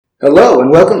Hello, and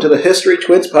welcome to the History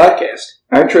Twins podcast.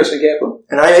 I'm Tristan Kaplan.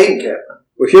 And I'm Aiden Kaplan.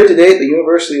 We're here today at the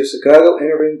University of Chicago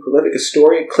interviewing prolific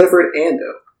historian Clifford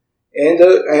Ando.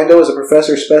 Ando is a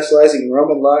professor specializing in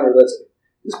Roman law and religion.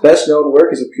 His best-known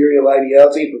work is Imperial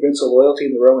Ideology and Provincial Loyalty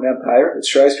in the Roman Empire, which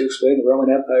tries to explain the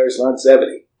Roman Empire's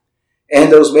longevity.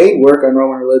 Ando's main work on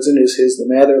Roman religion is his The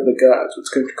Matter of the Gods, which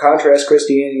contrasts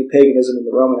Christianity and paganism in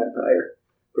the Roman Empire.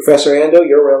 Professor Ando,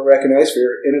 you're well recognized for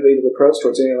your innovative approach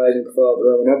towards analyzing the fall of the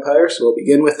Roman Empire, so we'll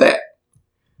begin with that.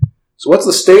 So what's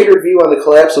the standard view on the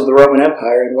collapse of the Roman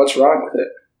Empire, and what's wrong with it?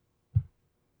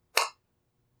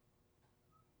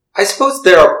 I suppose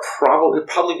there are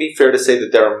probably be fair to say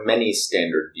that there are many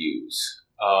standard views.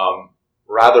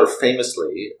 Rather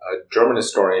famously, a German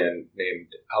historian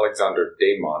named Alexander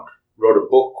Demont wrote a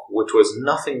book which was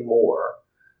nothing more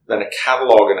than a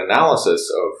catalog and analysis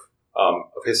of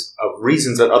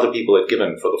reasons that other people had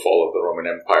given for the fall of the Roman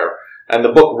Empire, and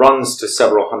the book runs to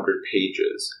several hundred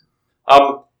pages.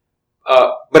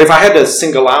 But if I had to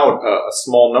single out a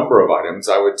small number of items,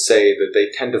 I would say that they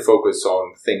tend to focus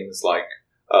on things like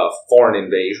foreign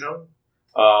invasion,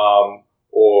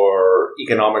 or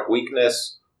economic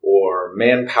weakness, or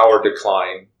manpower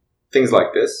decline, things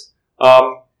like this.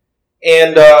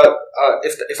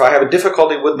 If I have a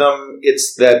difficulty with them,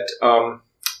 it's that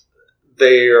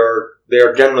they are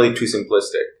generally too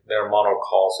simplistic. They're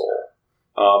monocausal.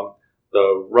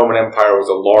 The Roman Empire was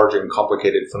a large and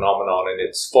complicated phenomenon, and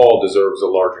its fall deserves a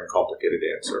large and complicated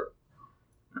answer.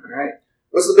 All right.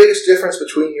 What's the biggest difference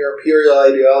between your Imperial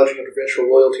Ideology and Provincial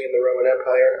Loyalty in the Roman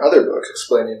Empire and other books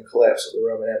explaining the collapse of the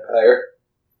Roman Empire?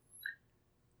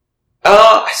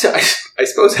 I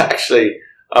suppose actually,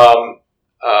 the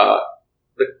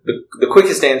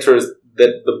quickest answer is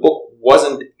that the book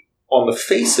wasn't, on the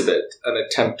face of it, an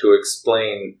attempt to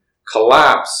explain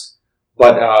collapse,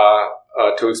 but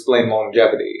to explain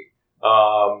longevity.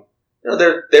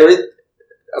 There is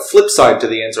a flip side to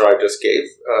the answer I just gave,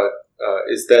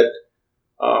 is that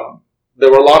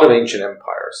there were a lot of ancient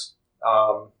empires,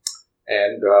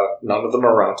 and none of them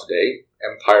are around today.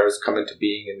 Empires come into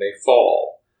being and they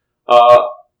fall.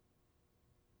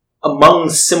 Among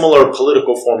similar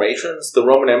political formations, the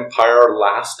Roman Empire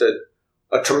lasted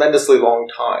a tremendously long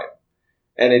time.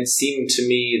 And it seemed to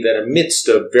me that amidst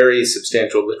a very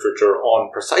substantial literature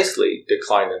on precisely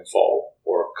decline and fall,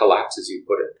 or collapse as you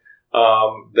put it,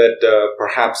 that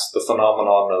perhaps the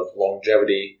phenomenon of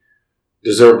longevity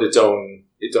deserved its own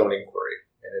inquiry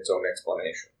and its own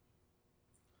explanation.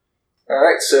 All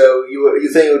right, so you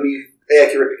think it would be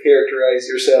accurate to characterize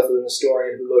yourself as an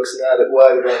historian who looks not at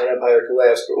why the Roman Empire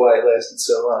collapsed, but why it lasted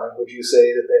so long. Would you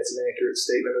say that that's an accurate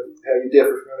statement of how you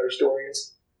differ from other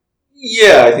historians?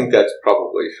 Yeah, I think that's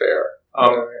probably fair.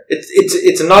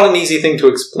 It's not an easy thing to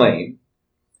explain,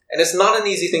 and it's not an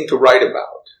easy thing to write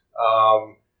about.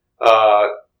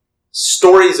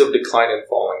 Stories of decline and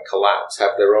fall and collapse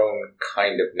have their own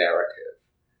kind of narrative.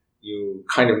 You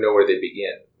kind of know where they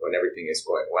begin when everything is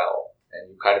going well, and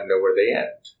you kind of know where they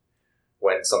end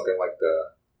when something like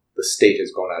the state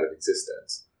has gone out of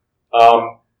existence.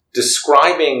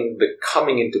 Describing the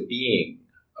coming into being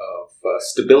of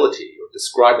stability, or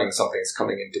describing something's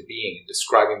coming into being, and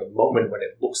describing the moment when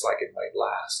it looks like it might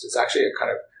last, is actually a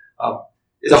kind of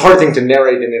is a hard thing to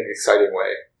narrate in an exciting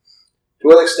way. To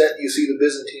what extent do you see the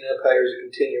Byzantine Empire as a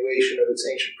continuation of its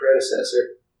ancient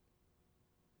predecessor?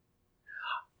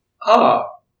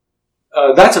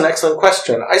 That's an excellent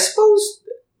question. I suppose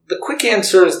the quick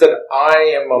answer is that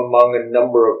I am among a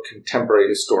number of contemporary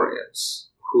historians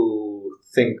who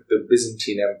think the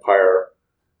Byzantine Empire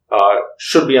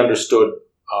should be understood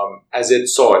as it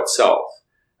saw itself,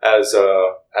 as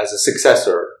a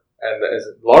successor, and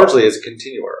largely as a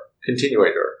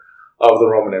continuator of the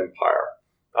Roman Empire.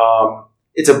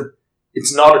 It's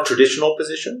not a traditional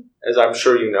position, as I'm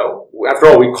sure you know. After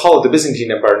all, we call it the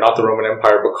Byzantine Empire, not the Roman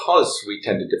Empire, because we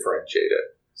tend to differentiate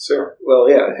it. Sure. Well,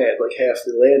 yeah, it had like half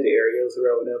the land area of the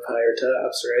Roman Empire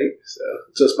tops, right? So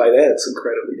just by that, it's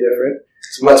incredibly different.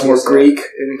 It's much more Greek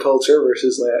in culture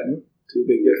versus Latin. Two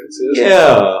big differences.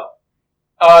 Yeah.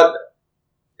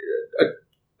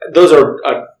 Those are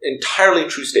entirely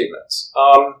true statements.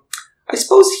 I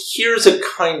suppose here's a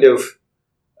kind of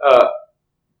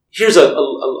here's a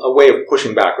way of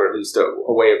pushing back, or at least a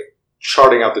way of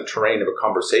charting out the terrain of a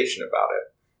conversation about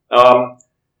it.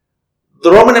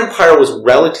 The Roman Empire was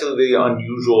relatively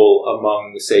unusual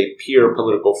among, say, peer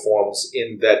political forms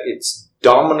in that its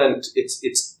dominant,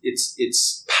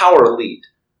 its power elite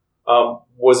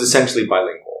was essentially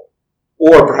bilingual.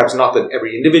 Or perhaps not that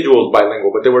every individual was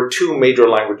bilingual, but there were two major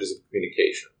languages of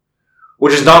communication,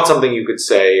 which is not something you could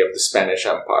say of the Spanish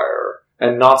Empire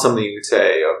and not something you could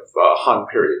say of Han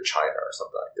period China or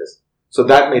something like this. So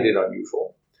that made it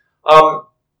unusual.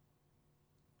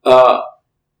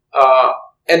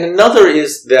 And another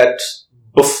is that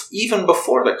even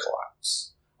before the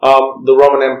collapse, the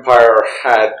Roman Empire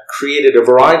had created a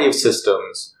variety of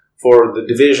systems for the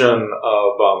division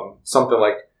of something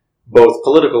like both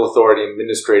political authority and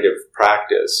administrative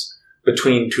practice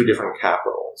between two different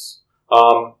capitals.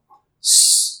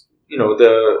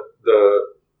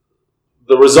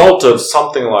 The result of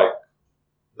something like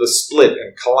the split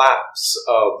and collapse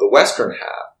of the western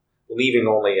half, leaving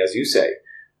only, as you say,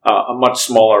 a much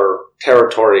smaller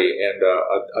territory and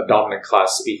a dominant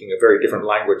class speaking a very different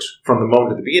language from the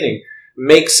moment of the beginning,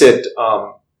 makes it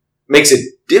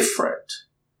different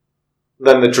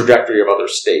than the trajectory of other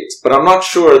states. But I'm not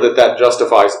sure that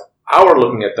justifies our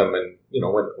looking at them, and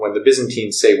when the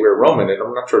Byzantines say we're Roman, and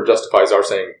I'm not sure it justifies our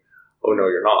saying, oh no,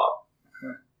 you're not.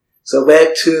 So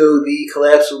back to the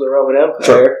collapse of the Roman Empire.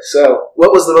 Sure. So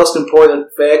what was the most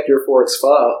important factor for its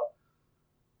fall?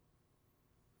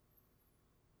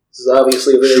 This is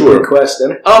obviously a very big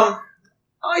question.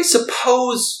 I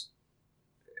suppose.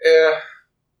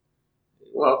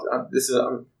 This is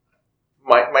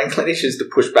my inclination is to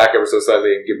push back ever so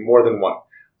slightly and give more than one,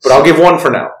 but I'll give one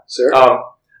for now. Sir?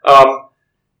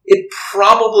 It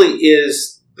probably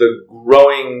is the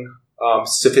growing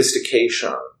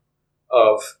sophistication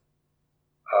of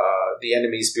the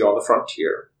enemies beyond the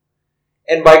frontier,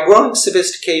 and by growing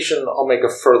sophistication, I'll make a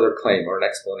further claim or an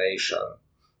explanation.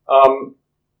 I'm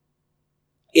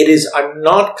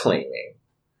not claiming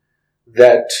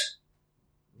that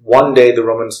one day the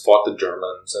Romans fought the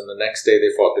Germans, and the next day they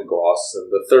fought the Goths,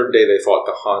 and the third day they fought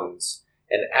the Huns,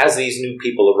 and as these new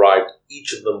people arrived,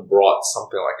 each of them brought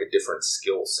something like a different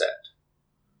skill set,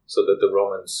 so that the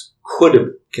Romans could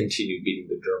have continued beating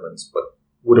the Germans, but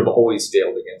would have always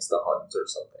failed against the Huns or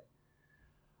something.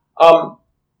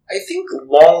 I think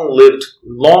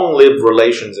long-lived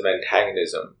relations of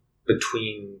antagonism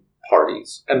between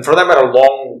parties, and for that matter,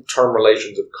 long-term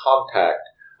relations of contact,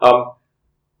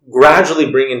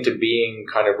 gradually bring into being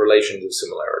kind of relations of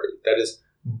similarity. That is,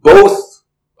 both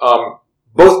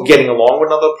getting along with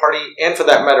another party, and for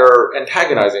that matter,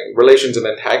 antagonizing. Relations of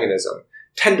antagonism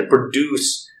tend to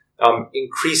produce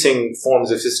increasing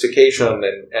forms of sophistication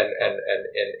and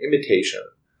imitation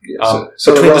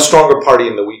between the stronger party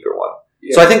and the weaker one.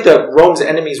 Yeah. So I think that Rome's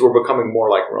enemies were becoming more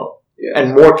like Rome. Yeah.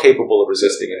 And more capable of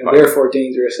resisting and fighting. Therefore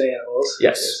dangerous animals.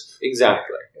 Yes,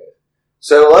 exactly.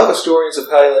 So a lot of historians have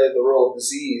highlighted the role of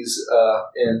disease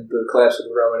in the collapse of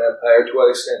the Roman Empire. To what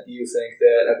extent do you think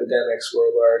that epidemics were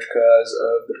a large cause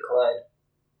of the decline?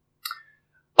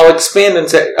 I'll expand and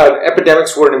say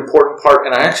epidemics were an important part,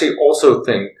 and I actually also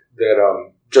think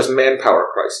that just manpower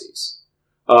crises.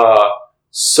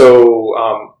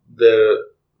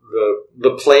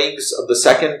 The plagues of the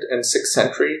 2nd and 6th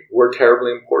century were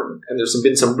terribly important, and there's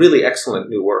been some really excellent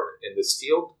new work in this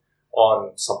field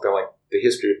on something like the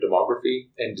history of demography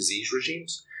and disease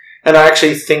regimes. And I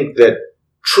actually think that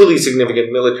truly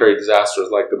significant military disasters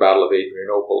like the Battle of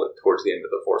Adrianople towards the end of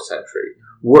the 4th century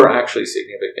were actually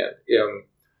significant.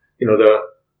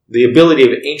 The ability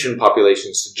of ancient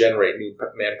populations to generate new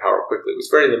manpower quickly was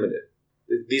very limited.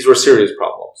 These were serious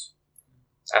problems.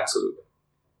 Absolutely.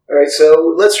 All right,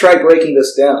 so let's try breaking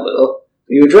this down a little.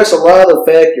 You address a lot of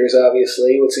factors,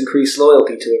 obviously, which increase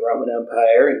loyalty to the Roman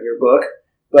Empire in your book.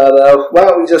 But why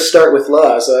don't we just start with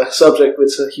laws, a subject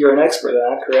which you're an expert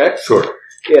on, correct? Sure.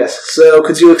 Yes, so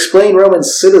could you explain Roman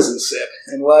citizenship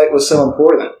and why it was so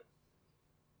important?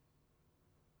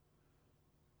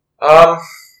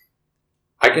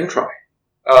 I can try.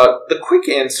 The quick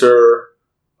answer,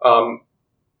 a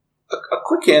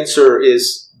quick answer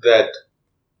is that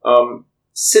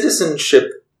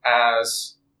citizenship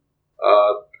as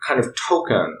a kind of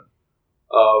token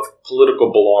of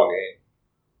political belonging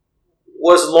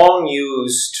was long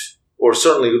used, or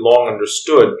certainly long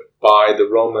understood, by the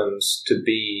Romans to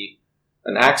be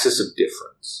an axis of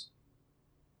difference.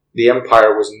 The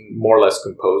empire was more or less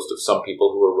composed of some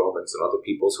people who were Romans and other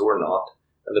peoples who were not,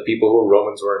 and the people who were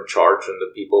Romans were in charge, and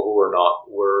the people who were not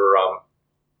were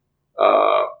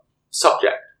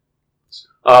subject.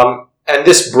 And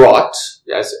this brought,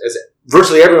 as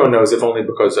virtually everyone knows, if only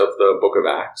because of the Book of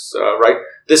Acts, right?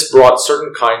 This brought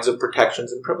certain kinds of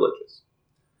protections and privileges.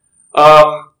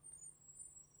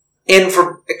 And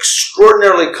for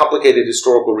extraordinarily complicated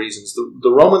historical reasons,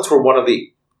 the Romans were one of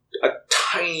a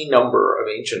tiny number of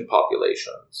ancient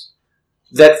populations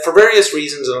that, for various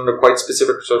reasons and under quite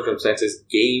specific circumstances,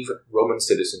 gave Roman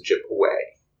citizenship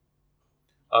away.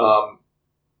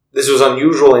 This was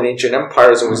unusual in ancient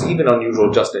empires and was even unusual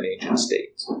just in ancient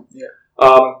states. Yeah.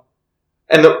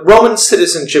 And the Roman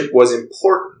citizenship was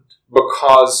important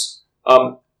because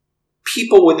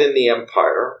people within the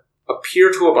empire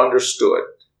appear to have understood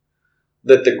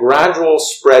that the gradual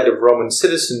spread of Roman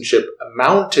citizenship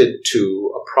amounted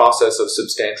to a process of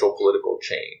substantial political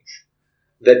change.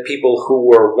 That people who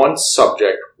were once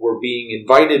subject were being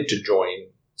invited to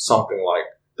join something like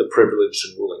the privileged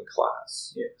and ruling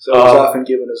class. Yeah. So it was often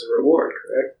given as a reward,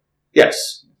 correct?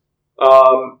 Yes.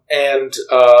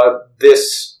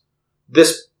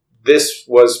 This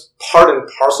was part and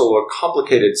parcel of a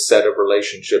complicated set of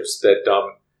relationships that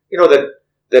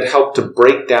helped to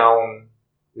break down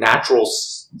natural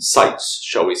sites,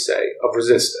 shall we say, of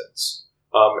resistance,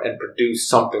 and produce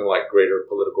something like greater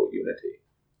political unity.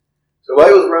 So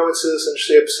why was Roman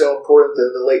citizenship so important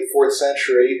in the late 4th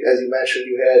century? As you mentioned,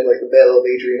 you had like the Battle of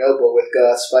Adrianople with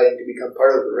Goths fighting to become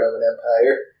part of the Roman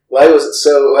Empire. Why was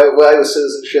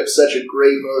citizenship such a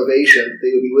great motivation that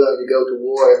they would be willing to go to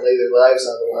war and lay their lives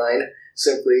on the line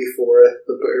simply for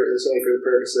the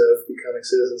purpose of becoming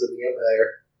citizens of the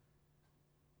empire?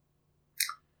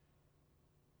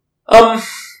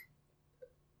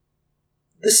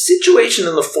 The situation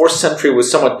in the 4th century was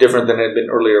somewhat different than it had been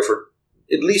earlier for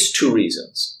at least 2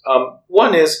 reasons.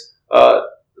 One is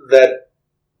that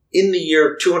in the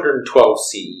year 212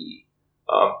 CE,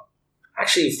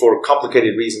 actually for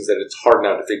complicated reasons that it's hard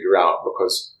now to figure out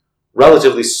because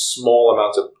relatively small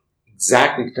amounts of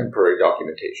exactly contemporary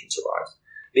documentation survives,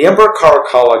 the Emperor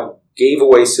Caracalla gave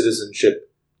away citizenship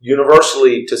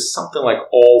universally to something like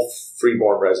all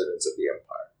freeborn residents of the empire.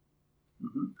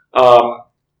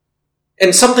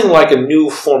 And something like a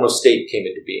new form of state came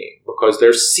into being, because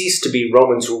there ceased to be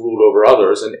Romans who ruled over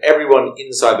others, and everyone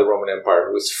inside the Roman Empire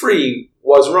who was free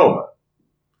was Roman.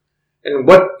 And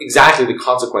what exactly the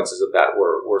consequences of that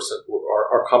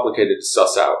are complicated to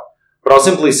suss out. But I'll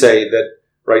simply say that,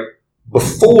 right,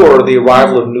 before the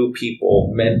arrival of new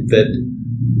people meant that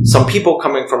some people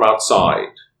coming from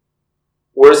outside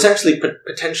were essentially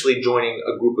potentially joining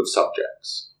a group of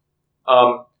subjects.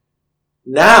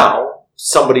 Now,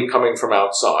 somebody coming from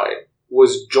outside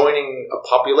was joining a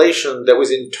population that was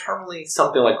internally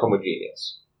something like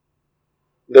homogeneous.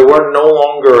 There were no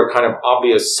longer a kind of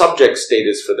obvious subject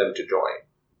status for them to join.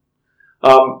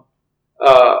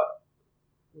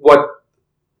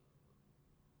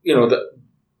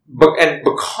 And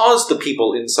because the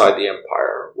people inside the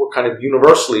empire were kind of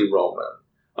universally Roman,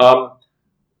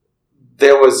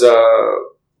 there was a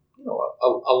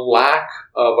lack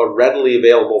of a readily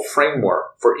available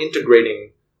framework for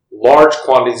integrating large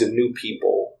quantities of new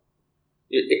people,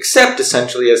 except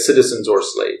essentially as citizens or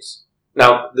slaves.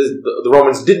 Now, the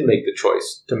Romans didn't make the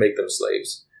choice to make them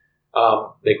slaves.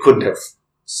 They couldn't have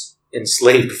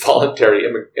enslaved voluntary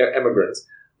immigrants,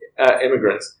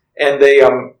 and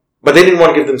but they didn't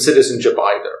want to give them citizenship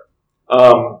either.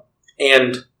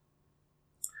 And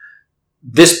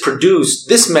this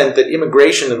meant that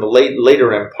immigration in the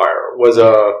later empire was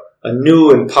a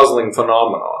new and puzzling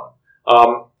phenomenon.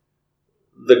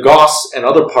 The Goths and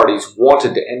other parties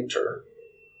wanted to enter,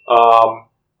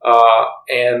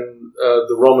 and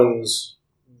the Romans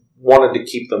wanted to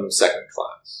keep them second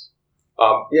class.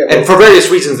 And for various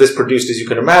reasons, this produced, as you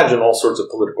can imagine, all sorts of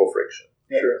political friction.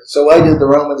 Sure. So why did the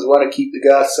Romans want to keep the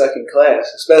Goths second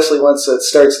class? Especially once it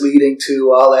starts leading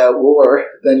to all-out war,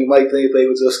 then you might think they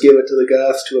would just give it to the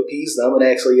Goths to appease them and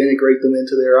actually integrate them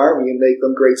into their army and make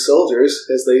them great soldiers,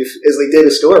 as they did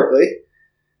historically.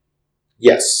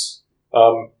 Yes.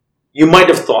 You might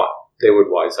have thought they would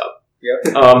wise up. Yep.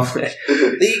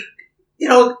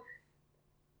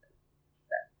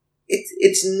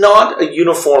 It's not a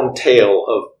uniform tale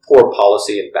of poor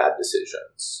policy and bad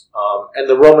decisions. And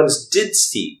the Romans did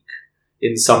seek,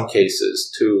 in some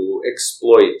cases, to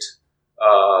exploit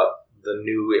the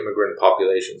new immigrant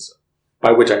populations,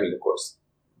 by which I mean, of course,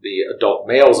 the adult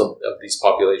males of these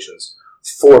populations,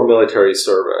 for military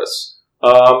service.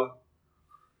 I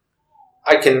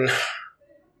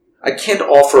can't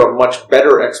offer a much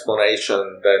better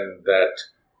explanation than that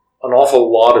an awful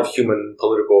lot of human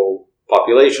political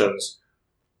populations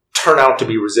turn out to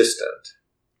be resistant,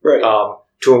 right,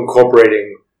 to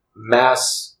incorporating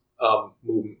mass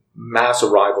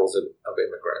arrivals of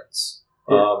immigrants.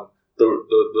 Yeah.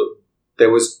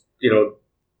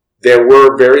 There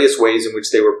were various ways in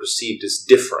which they were perceived as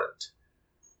different,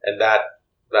 and that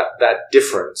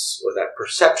difference, or that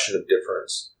perception of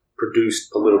difference, produced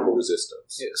political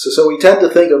resistance. Yeah, so we tend to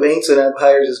think of ancient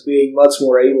empires as being much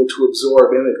more able to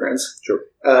absorb immigrants. Sure.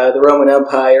 The Roman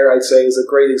Empire, I'd say, is a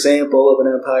great example of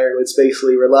an empire that's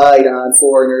basically relied on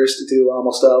foreigners to do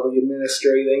almost all the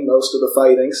administrating, most of the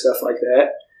fighting, stuff like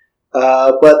that.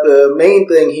 But the main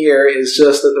thing here is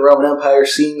just that the Roman Empire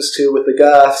seems to, with the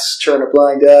Goths, turn a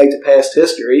blind eye to past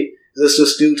history. Is this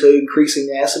just due to increasing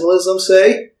nationalism,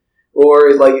 say?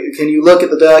 Or, like, can you look at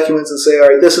the documents and say, all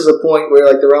right, this is a point where,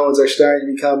 like, the Romans are starting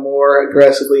to become more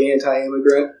aggressively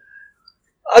anti-immigrant?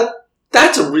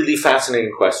 That's a really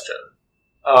fascinating question.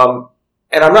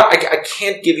 And I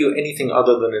can't give you anything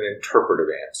other than an interpretive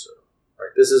answer.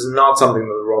 Right? This is not something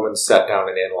that the Romans sat down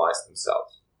and analyzed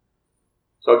themselves.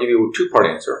 So I'll give you a two-part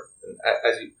answer. And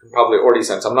as you can probably already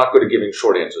sense, I'm not good at giving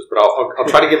short answers, but I'll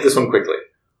try to give this one quickly.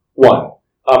 One,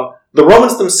 the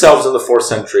Romans themselves in the 4th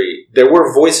century, there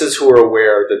were voices who were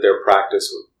aware that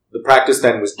the practice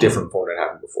then was different from what had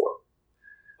happened before.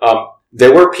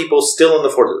 There were people still in the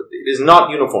 4th, it is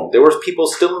not uniform, there were people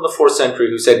still in the 4th century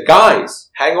who said, guys,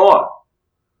 hang on.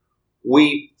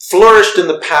 We flourished in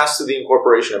the past through the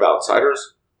incorporation of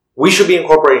outsiders. We should be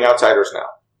incorporating outsiders now.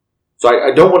 So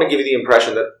I don't want to give you the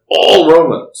impression that all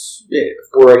Romans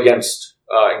were against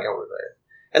incorporating.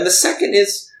 And the second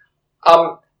is,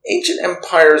 ancient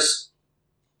empires,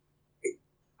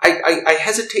 I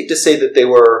hesitate to say that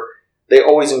they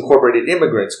always incorporated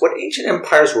immigrants. What ancient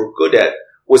empires were good at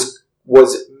was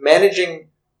managing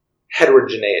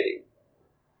heterogeneity.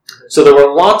 So there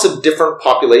were lots of different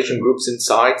population groups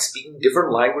inside, speaking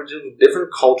different languages, different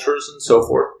cultures, and so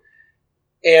forth.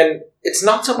 And it's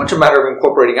not so much a matter of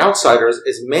incorporating outsiders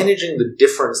as managing the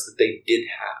difference that they did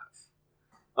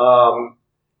have.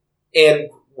 And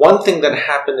one thing that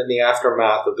happened in the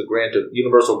aftermath of the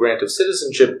universal grant of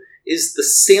citizenship is the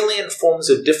salient forms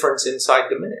of difference inside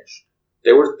diminished.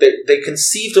 They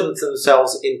conceived of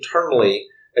themselves internally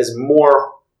as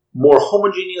more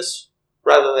homogeneous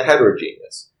rather than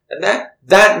heterogeneous. And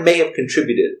that may have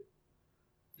contributed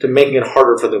to making it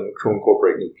harder for them to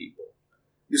incorporate new people.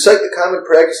 You cite the common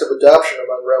practice of adoption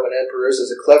among Roman emperors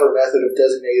as a clever method of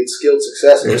designated skilled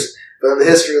successors, but in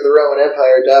the history of the Roman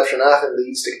Empire, adoption often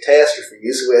leads to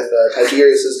catastrophes, with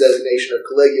Tiberius' designation of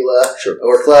Caligula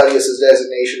or Claudius'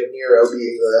 designation of Nero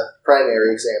being the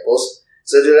primary examples.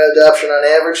 So did adoption on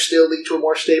average still lead to a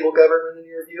more stable government in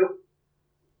your view?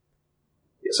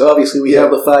 So obviously we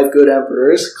have the 5 good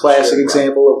emperors, classic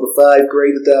example of the 5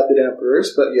 great adopted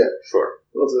emperors, but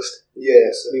we'll just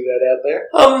leave that out there.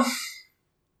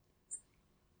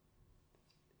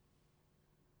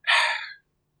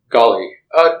 Golly.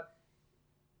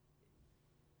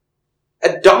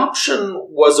 Adoption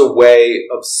was a way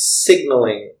of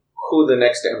signaling who the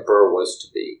next emperor was to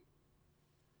be.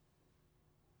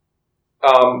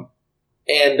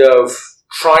 And of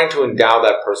trying to endow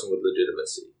that person with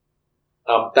legitimacy.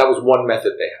 That was one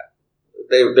method they had.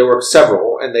 There were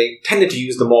several, and they tended to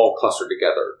use them all clustered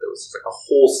together. There was like a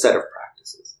whole set of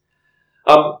practices.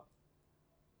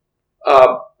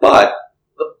 But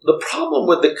the problem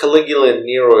with the Caligula and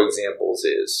Nero examples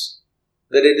is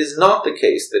that it is not the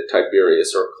case that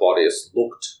Tiberius or Claudius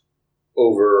looked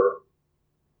over,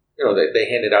 they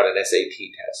handed out an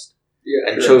SAT test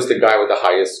and chose the guy with the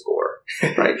highest score,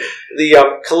 right?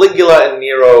 The Caligula and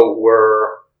Nero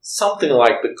were something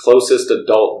like the closest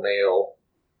adult male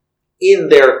in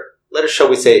their, shall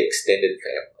we say, extended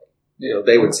family.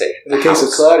 They would say. In the case of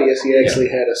Claudius, he actually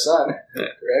had a son,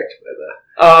 correct?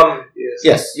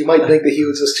 Yes. You might think that he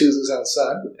would just choose his own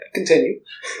son. Continue.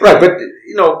 Right, but,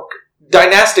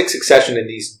 dynastic succession in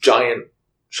these giant,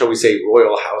 shall we say,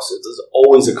 royal houses is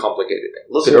always a complicated thing.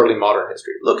 Look at early modern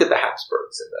history. Look at the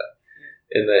Habsburgs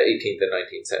in the 18th and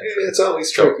 19th century. It's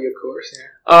always tricky, of course.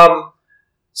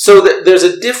 So there's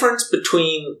a difference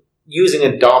between using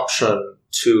adoption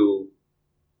to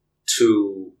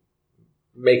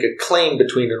make a claim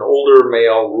between an older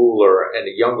male ruler and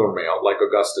a younger male, like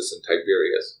Augustus and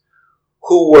Tiberius,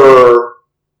 who were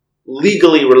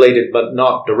legally related but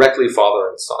not directly father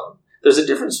and son. There's a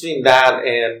difference between that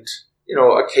and,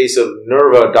 a case of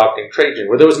Nerva adopting Trajan,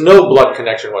 where there was no blood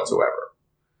connection whatsoever.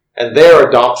 And their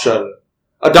adoption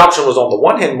was on the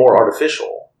one hand more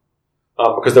artificial,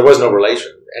 because there was no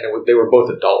relation, and they were both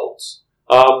adults,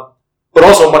 but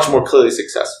also much more clearly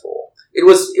successful. It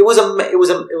was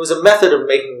a method of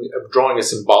drawing a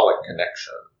symbolic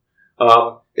connection.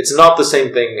 It's not the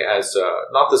same thing as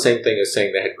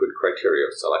saying they had good criteria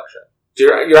of selection.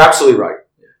 You're absolutely right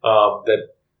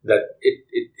that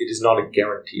it is not a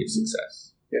guarantee of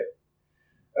success. Yeah.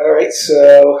 All right.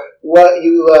 So, what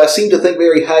you seem to think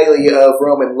very highly of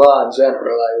Roman law in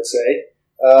general, I would say.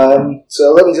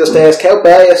 So let me just ask, how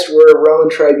biased were Roman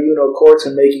tribunal courts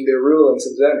in making their rulings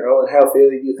in general, and how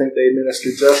fairly do you think they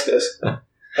administered justice?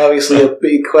 Obviously a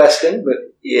big question,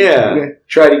 but yeah, you can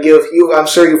try to give you. I'm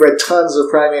sure you've read tons of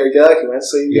primary documents,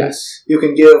 so you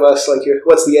can give us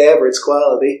what's the average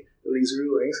quality of these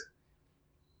rulings.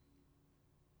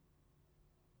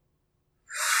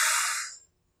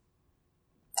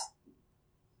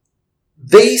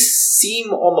 they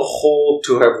seem on the whole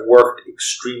to have worked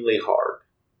extremely hard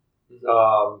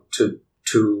to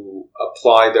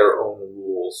apply their own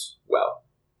rules well.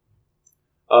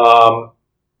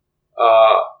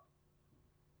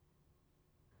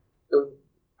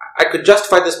 I could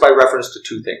justify this by reference to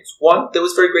two things. One, there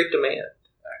was very great demand,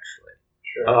 actually.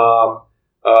 Sure.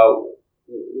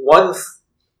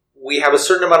 We have a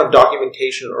certain amount of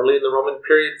documentation early in the Roman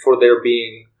period for there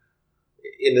being,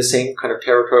 in the same kind of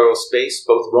territorial space,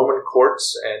 both Roman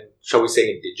courts and, shall we say,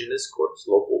 indigenous courts,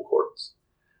 local courts.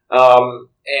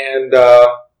 And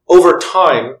over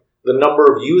time, the number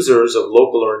of users of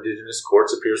local or indigenous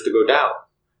courts appears to go down.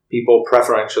 People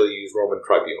preferentially use Roman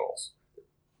tribunals.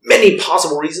 Many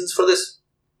possible reasons for this.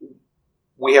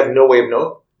 We have no way of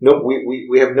knowing.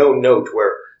 We have no note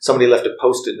where somebody left a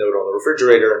post-it note on the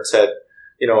refrigerator and said,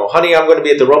 honey, I'm going to be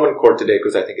at the Roman court today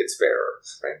because I think it's fairer.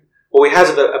 Right? Well, we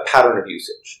have a pattern of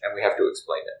usage, and we have to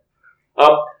explain it.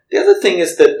 The other thing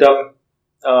is that,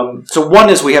 so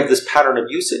one is we have this pattern of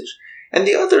usage, and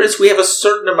the other is we have a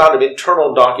certain amount of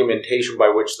internal documentation by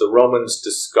which the Romans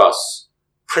discuss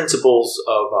principles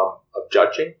of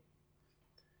judging.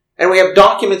 And we have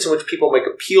documents in which people make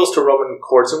appeals to Roman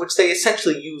courts in which they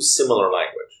essentially use similar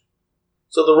language.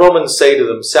 So the Romans say to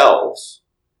themselves,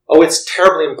 it's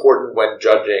terribly important when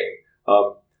judging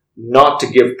not to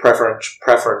give preference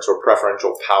or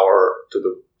preferential power to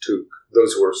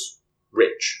those who are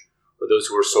rich or those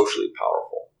who are socially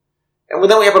powerful. And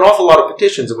then we have an awful lot of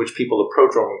petitions in which people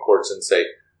approach Roman courts and say,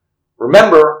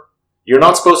 remember, you're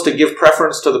not supposed to give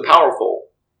preference to the powerful.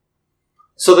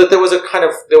 So that there was a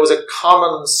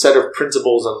common set of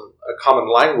principles and a common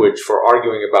language for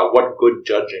arguing about what good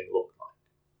judging looked like.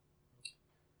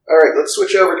 All right, let's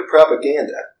switch over to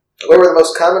propaganda. What were the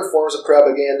most common forms of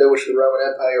propaganda which the Roman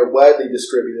Empire widely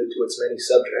distributed to its many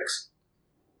subjects?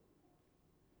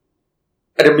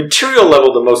 At a material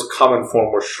level, the most common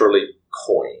form was surely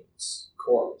coins.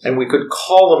 And we could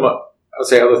call them, I'll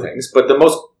say other things, but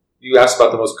you asked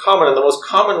about the most common, and the most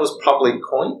common was probably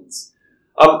coins.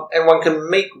 And one can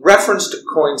make reference to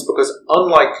coins because,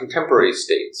 unlike contemporary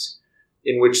states,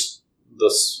 in which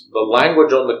the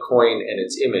language on the coin and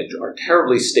its image are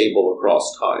terribly stable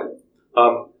across time,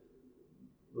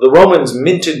 the Romans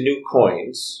minted new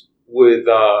coins with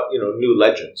new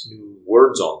legends, new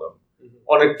words on them,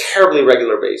 on a terribly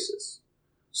regular basis,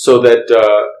 so that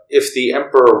if the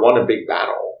emperor won a big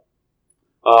battle,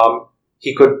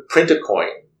 he could print a coin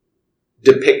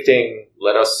depicting,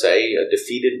 let us say, a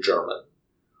defeated German,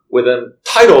 with a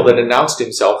title that announced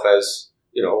himself as,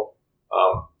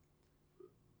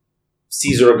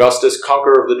 Caesar Augustus,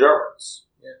 conqueror of the Germans.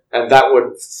 Yeah. And that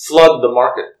would flood the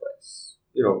marketplace,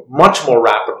 much more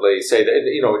rapidly,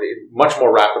 much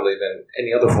more rapidly than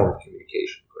any other form of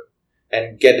communication could,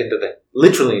 and get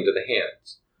literally into the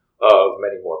hands of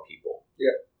many more people.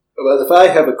 Yeah. Well, if I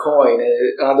have a coin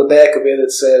and on the back of it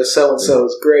says so-and-so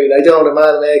is great, I don't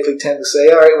automatically tend to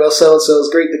say, all right, well, so-and-so is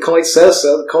great. The coin says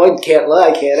so. The coin can't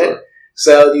lie, can it?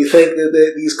 So do you think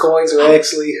that these coins are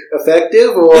actually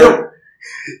effective? Or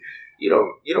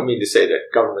You don't mean to say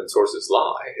that government sources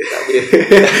lie.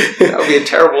 That would be a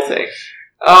terrible thing.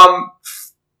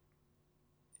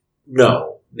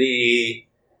 No.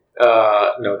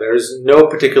 No, there's no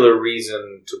particular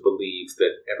reason to believe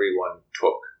that everyone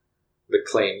took the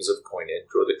claims of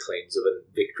coinage or the claims of a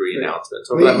victory announcement.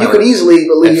 So you could easily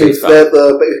believe that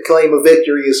the claim of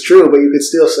victory is true, but you could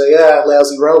still say,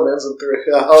 lousy Romans, and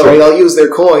all right, I'll use their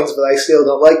coins, but I still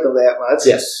don't like them that much.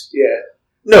 Yes. Yeah.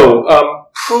 No,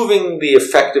 proving the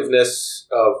effectiveness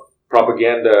of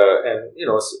propaganda, and,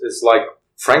 it's like,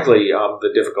 frankly,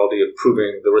 the difficulty of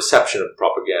proving the reception of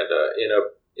propaganda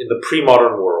in the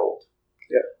pre-modern world.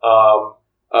 Yeah.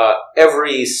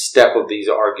 Every step of these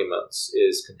arguments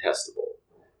is contestable.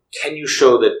 Can you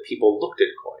show that people looked at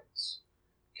coins?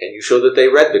 Can you show that they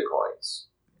read the coins?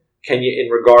 Can you, in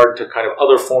regard to kind of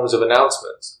other forms of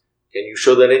announcements, can you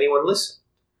show that anyone listened?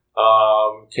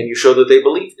 Can you show that they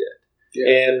believed it? Yeah.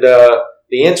 And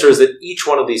the answer is that each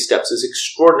one of these steps is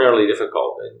extraordinarily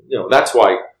difficult, and that's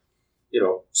why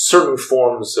certain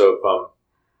forms of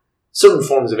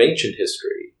ancient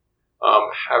history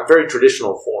have very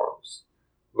traditional forms.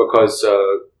 Because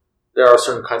there are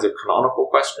certain kinds of canonical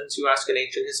questions you ask in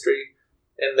ancient history,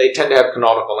 and they tend to have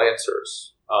canonical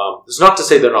answers. It's not to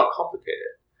say they're not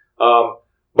complicated,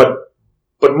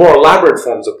 but more elaborate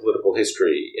forms of political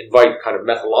history invite kind of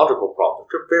methodological problems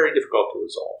which are very difficult to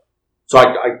resolve. So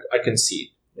I concede.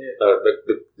 Yeah.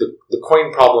 The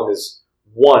coin problem is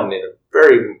one in a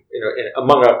very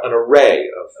among an array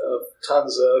of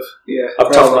tons of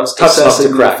tough enough to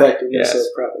crack. The effectiveness of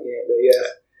propaganda. Yeah.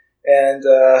 And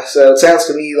so it sounds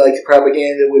to me like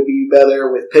propaganda would be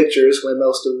better with pictures when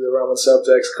most of the Roman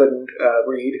subjects couldn't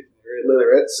read or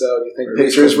illiterate. So you think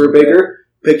pictures were bigger?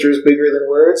 Pictures bigger than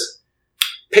words?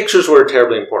 Pictures were a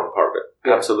terribly important part of it.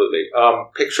 Yeah. Absolutely.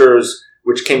 Pictures,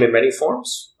 which came in many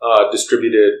forms,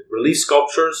 distributed relief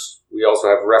sculptures. We also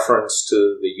have reference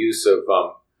to the use of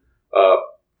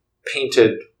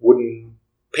painted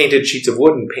sheets of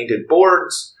wood and painted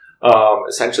boards,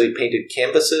 essentially painted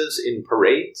canvases in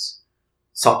parades,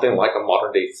 something like a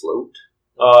modern-day float.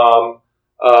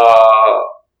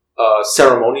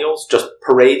 Ceremonials, just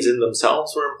parades in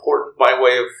themselves, were important by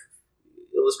way of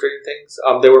illustrating things.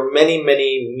 There were many,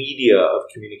 many media of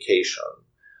communication,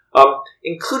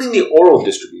 including the oral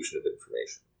distribution of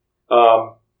information.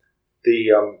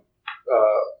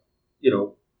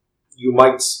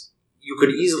 You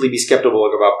could easily be skeptical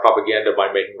about propaganda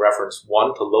by making reference,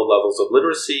 1, to low levels of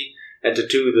literacy, and to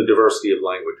 2, the diversity of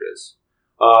languages.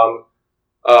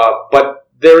 But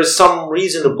there is some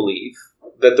reason to believe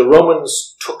that the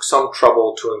Romans took some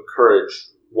trouble to encourage,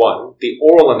 1, the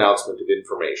oral announcement of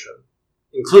information,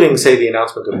 including, say, the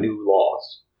announcement of new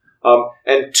laws,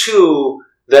 and 2,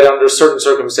 that under certain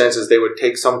circumstances they would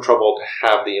take some trouble to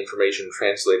have the information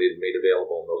translated and made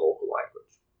available in the local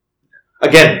language.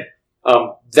 Again,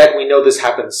 that we know this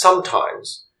happens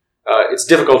sometimes. It's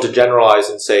difficult to generalize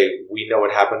and say we know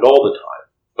it happened all the time,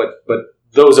 but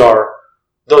those are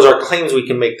claims we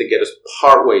can make that get us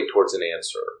partway towards an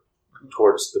answer,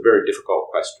 towards the very difficult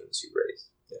questions you raise.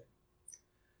 Yeah.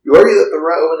 You argue that the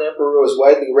Roman emperor was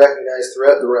widely recognized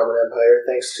throughout the Roman Empire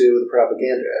thanks to the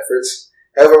propaganda efforts.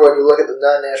 However, when you look at the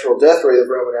non-natural death rate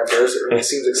of Roman emperors, it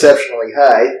seems exceptionally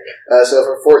high. So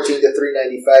from 14 to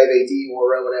 395 AD,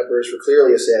 more Roman emperors were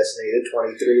clearly assassinated,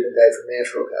 23 that died from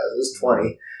natural causes,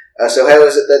 20. So how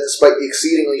is it that despite the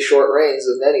exceedingly short reigns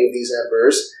of many of these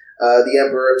emperors, the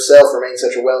emperor himself remained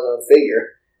such a well-known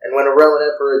figure? And when a Roman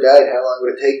emperor died, how long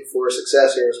would it take before a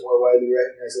successor was more widely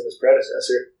recognized than his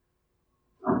predecessor?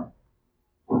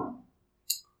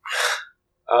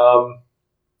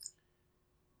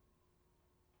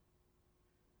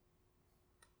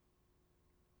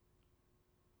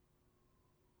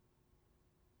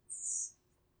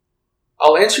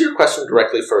 I'll answer your question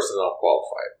directly first and then I'll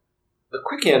qualify it. The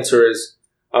quick answer is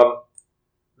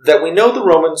that we know the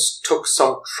Romans took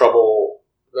some trouble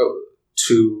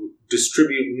to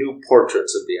distribute new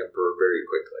portraits of the emperor very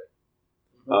quickly.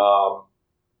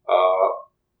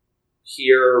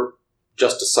 Here,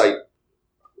 just to cite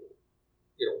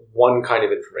one kind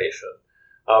of information,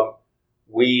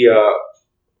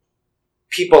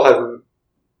 people have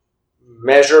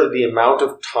measured the amount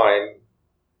of time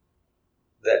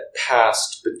that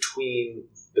passed between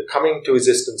the coming to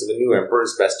existence of a new emperor,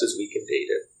 as best as we can date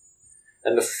it,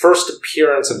 and the first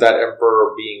appearance of that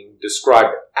emperor being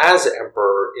described as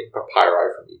emperor in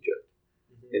papyri from Egypt,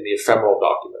 in the ephemeral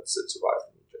documents that survive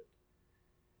from Egypt.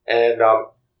 And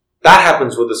that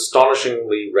happens with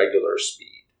astonishingly regular speed.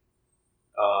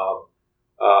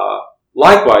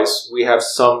 Likewise, we have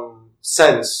some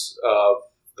sense of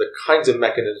the kinds of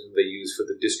mechanisms they use for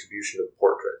the distribution of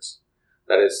portraits.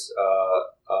 That is,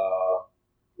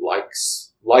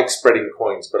 like spreading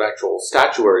coins, but actual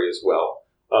statuary as well,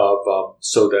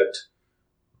 so that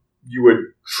you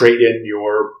would trade in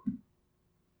your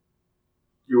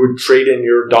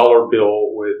dollar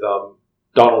bill with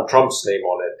Donald Trump's name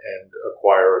on it and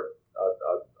acquire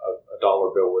a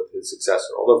dollar bill with his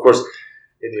successor. Although, of course,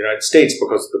 in the United States,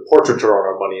 because the portraiture on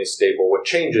our money is stable, what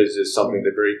changes is something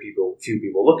that few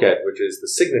people look at, which is the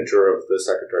signature of the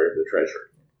Secretary of the Treasury.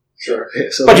 Sure.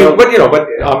 So if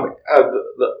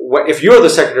you're the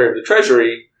Secretary of the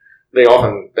Treasury, they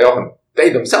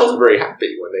themselves are very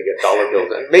happy when they get dollar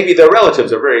bills, and maybe their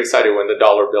relatives are very excited when the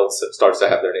dollar bill starts to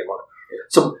have their name on it.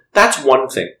 So that's one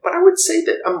thing. But I would say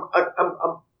that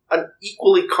an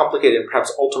equally complicated and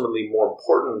perhaps ultimately more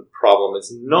important problem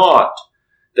is not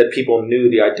that people knew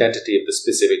the identity of the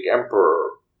specific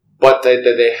emperor, but that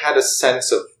they had a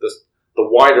sense of the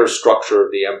wider structure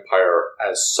of the empire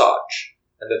as such,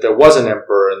 and that there was an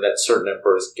emperor and that certain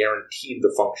emperors guaranteed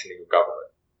the functioning of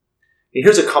government. And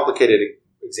here's a complicated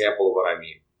example of what I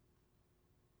mean.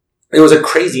 It was a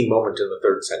crazy moment in the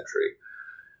 3rd century.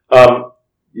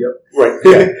 Yep. Right.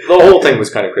 Yeah. The whole thing was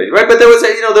kind of crazy, right? But there was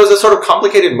a sort of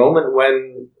complicated moment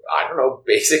when,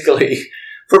 basically,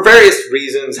 for various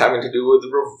reasons having to do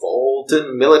with revolt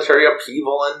and military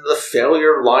upheaval and the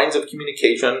failure of lines of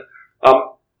communication,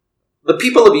 the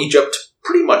people of Egypt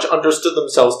pretty much understood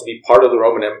themselves to be part of the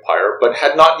Roman Empire, but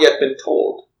had not yet been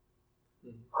told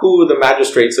who the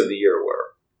magistrates of the year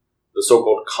were, the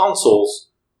so-called consuls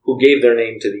who gave their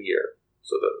name to the year.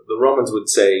 So the Romans would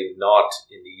say not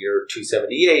in the year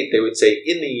 278, they would say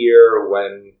in the year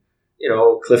when,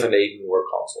 Cliff and Aden were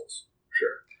consuls.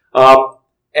 Sure.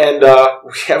 And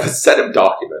we have a set of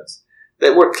documents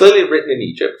that were clearly written in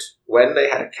Egypt when they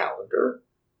had a calendar.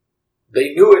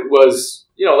 They knew it was,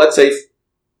 let's say,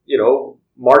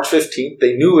 March 15th,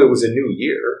 they knew it was a new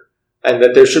year and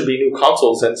that there should be new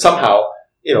consuls, and somehow,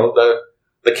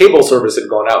 the cable service had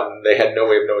gone out and they had no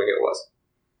way of knowing it was.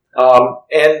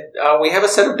 We have a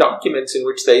set of documents in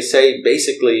which they say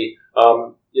basically,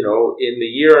 in the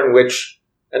year in which,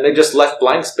 and they just left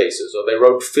blank spaces, or they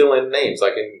wrote fill-in names,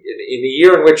 like in the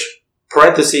year in which,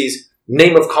 parentheses,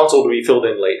 name of consul to be filled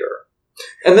in later.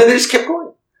 And then they just kept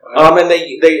going. And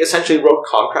they essentially wrote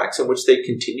contracts in which they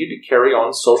continued to carry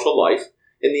on social life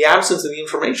in the absence of the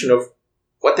information of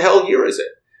what the hell year is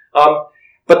it.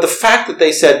 But the fact that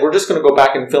they said, we're just going to go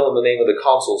back and fill in the name of the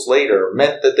consuls later,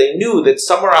 meant that they knew that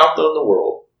somewhere out there in the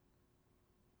world,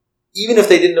 even if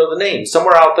they didn't know the name,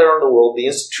 somewhere out there in the world, the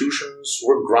institutions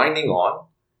were grinding on,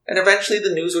 and eventually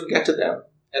the news would get to them,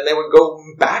 and they would go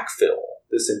backfill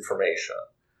this information,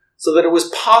 so that it was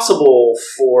possible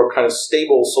for kind of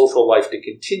stable social life to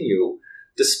continue,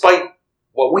 despite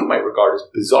what we might regard as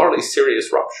bizarrely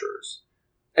serious ruptures.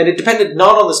 And it depended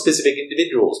not on the specific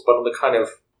individuals, but on the kind of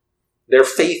their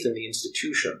faith in the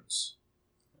institutions.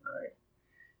 All right.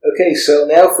 Okay, so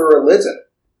now for religion.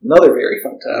 Another very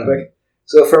fun topic.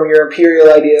 So from your imperial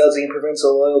ideology and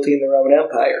provincial loyalty in the Roman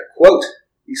Empire, quote,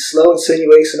 the slow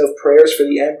insinuation of prayers for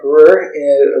the emperor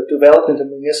developed into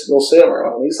municipal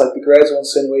ceremonies, like the gradual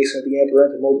insinuation of the emperor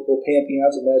into multiple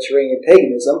pantheons of Mediterranean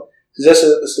paganism,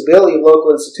 suggested that the stability of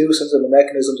local institutions and the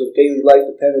mechanisms of daily life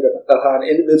depended upon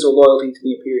individual loyalty to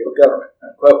the imperial government,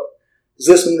 unquote. Does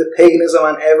this mean that paganism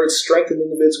on average strengthened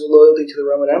individual loyalty to the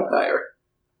Roman Empire?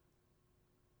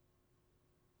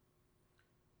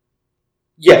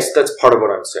 Yes, that's part of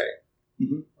what I'm saying.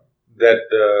 Mm-hmm. That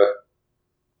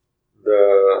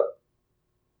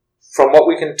from what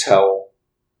we can tell,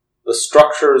 the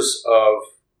structures of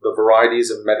the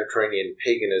varieties of Mediterranean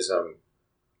paganism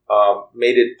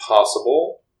made it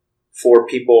possible for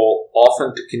people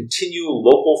often to continue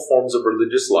local forms of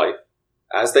religious life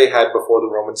as they had before the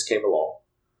Romans came along,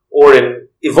 or in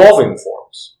evolving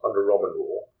forms under Roman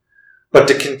rule, but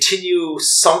to continue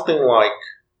something like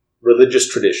religious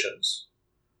traditions,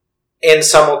 and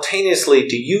simultaneously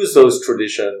to use those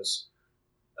traditions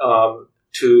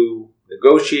to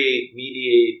negotiate,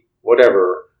 mediate,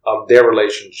 whatever, their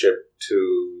relationship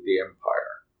to the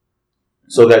empire.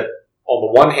 So that, on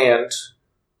the one hand,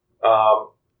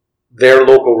 their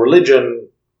local religion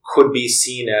could be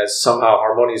seen as somehow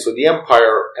harmonious with the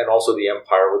empire, and also the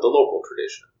empire with the local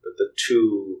tradition. That the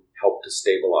two help to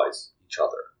stabilize each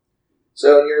other.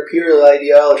 So in your imperial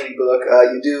ideology book,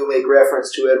 you do make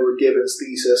reference to Edward Gibbon's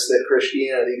thesis that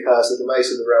Christianity caused the demise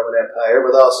of the Roman Empire,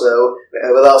 but also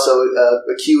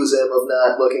accuse him of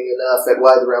not looking enough at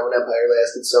why the Roman Empire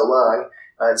lasted so long,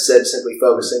 instead simply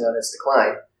focusing on its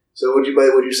decline. So would you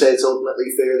say it's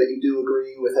ultimately fair that you do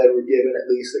agree with Edward Gibbon,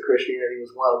 at least, that Christianity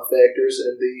was one of the factors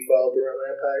in the fall of the Roman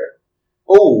Empire?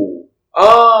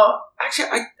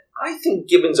 Actually, I think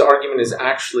Gibbon's argument is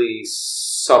actually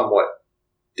somewhat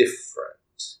different.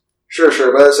 Sure.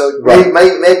 But so maybe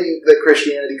that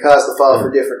Christianity caused the fall for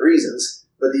different reasons.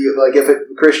 But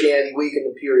if Christianity weakened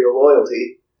imperial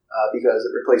loyalty because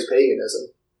it replaced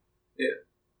paganism,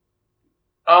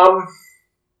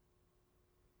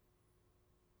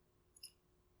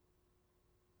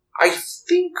 I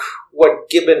think what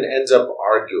Gibbon ends up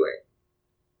arguing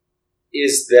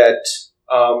is that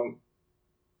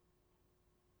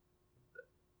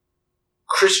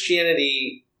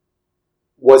Christianity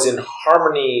was in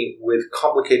harmony with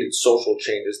complicated social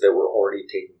changes that were already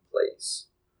taking place.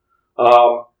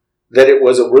 That it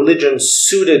was a religion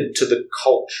suited to the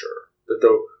culture. That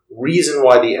the reason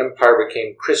why the empire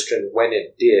became Christian when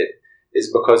it did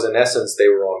is because, in essence, they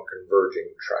were on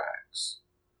converging tracks.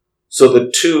 So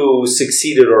the two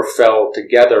succeeded or fell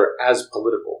together as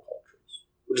political cultures.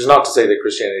 Which is not to say that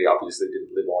Christianity obviously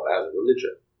didn't live on as a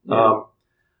religion. Yeah.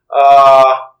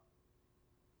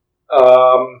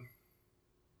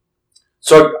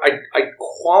 So I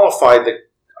qualified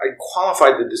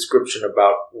the description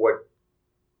about what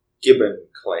Gibbon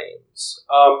claims.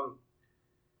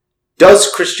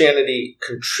 Does Christianity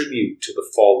contribute to the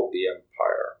fall of the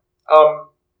empire,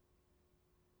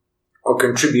 or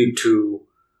contribute to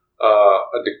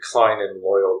a decline in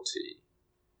loyalty?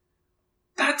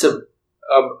 That's an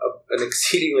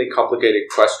exceedingly complicated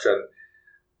question.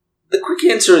 The quick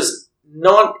answer is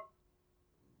not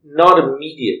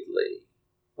immediately.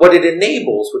 What it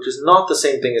enables, which is not the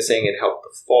same thing as saying it helped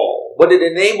the fall, what it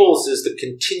enables is the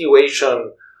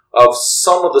continuation of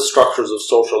some of the structures of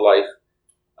social life,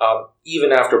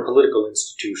 even after political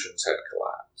institutions had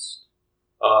collapsed.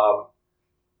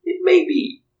 It may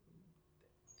be.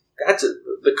 That's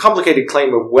the complicated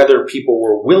claim of whether people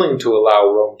were willing to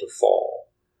allow Rome to fall,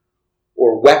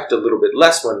 or wept a little bit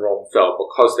less when Rome fell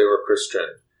because they were Christian,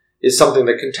 is something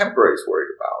that contemporaries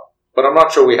worried about. But I'm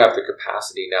not sure we have the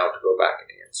capacity now to go back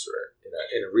and answer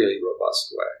it in a really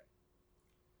robust way.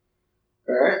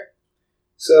 All right.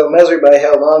 So, measured by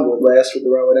how long it would last, would the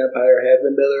Roman Empire have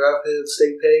been better off had it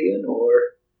stayed pagan, or?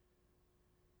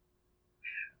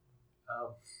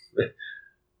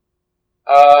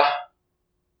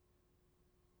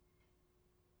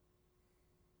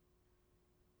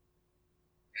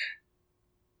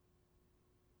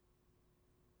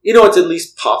 It's at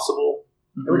least possible.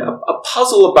 I mean, a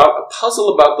puzzle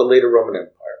about the later Roman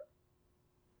Empire,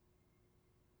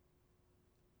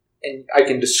 and I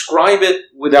can describe it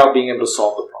without being able to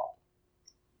solve the problem,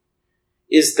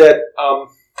 is that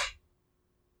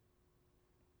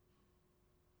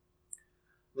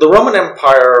the Roman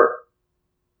Empire,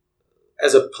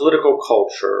 as a political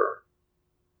culture,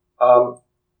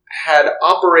 had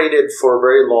operated for a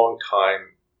very long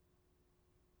time,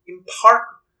 in part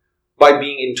by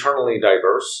being internally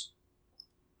diverse.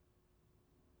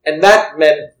 And that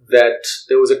meant that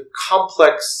there was a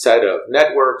complex set of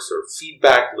networks or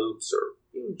feedback loops, or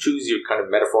you can choose your kind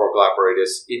of metaphorical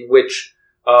apparatus, in which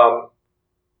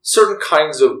certain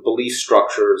kinds of belief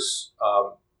structures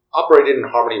operated in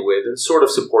harmony with and sort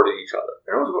of supported each other.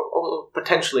 There was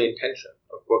potentially in tension,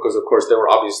 because of course there were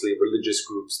obviously religious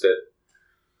groups that,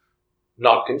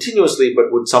 not continuously,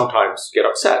 but would sometimes get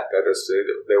upset. That is,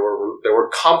 there were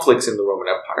conflicts in the Roman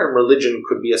Empire, and religion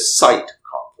could be a site of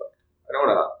conflict. I don't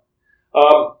know.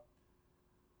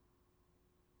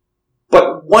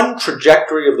 But one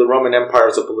trajectory of the Roman Empire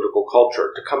as a political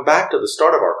culture, to come back to the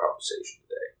start of our conversation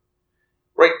today,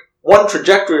 right? One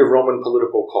trajectory of Roman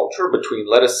political culture between,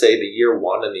 let us say, the year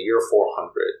 1 and the year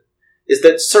 400, is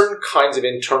that certain kinds of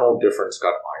internal difference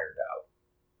got ironed out.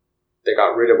 They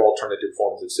got rid of alternative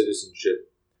forms of citizenship.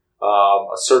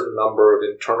 A certain number of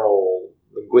internal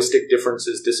linguistic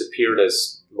differences disappeared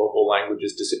as local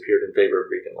languages disappeared in favor of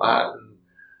Greek and Latin.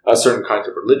 Certain kinds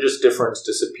of religious difference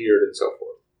disappeared, and so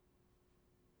forth.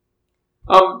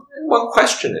 And one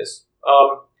question is,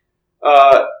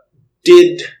 I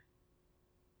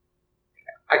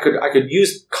could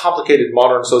use complicated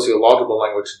modern sociological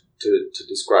language to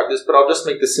describe this, but I'll just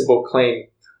make the simple claim.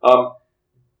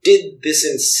 Did this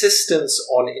insistence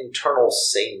on internal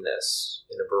sameness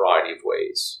in a variety of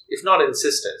ways, if not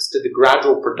insistence, did the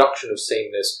gradual production of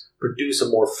sameness produce a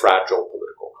more fragile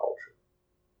political culture,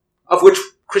 of which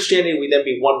Christianity would then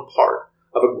be one part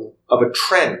of a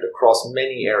trend across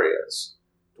many areas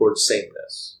towards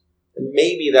sameness? And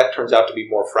maybe that turns out to be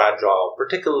more fragile,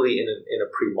 particularly in a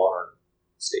pre-modern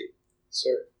state.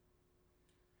 Sir.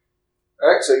 All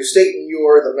right, so you state in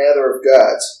your The Matter of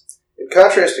Gods. In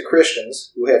contrast to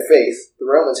Christians, who had faith, the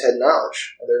Romans had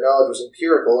knowledge, and their knowledge was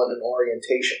empirical in an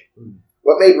orientation.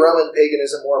 What made Roman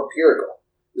paganism more empirical?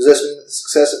 Does this mean that the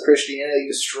success of Christianity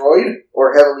destroyed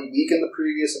or heavily weakened the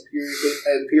previous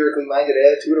empirically minded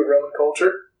attitude of Roman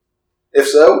culture? If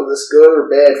so, was this good or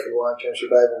bad for the long-term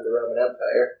survival of the Roman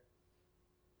Empire?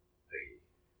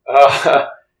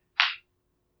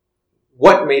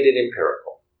 What made it empirical?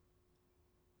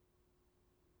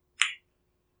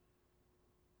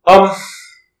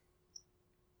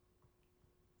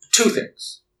 Two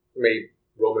things made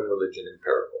Roman religion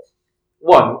empirical.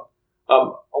 One,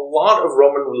 a lot of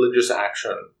Roman religious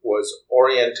action was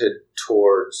oriented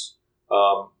towards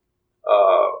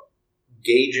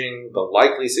gauging the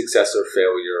likely success or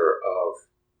failure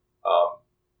of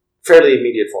fairly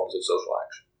immediate forms of social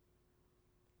action.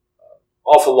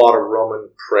 Awful lot of Roman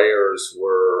prayers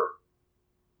were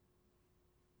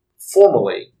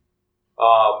formally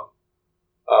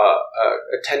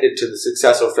attended to the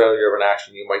success or failure of an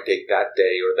action you might take that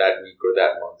day or that week or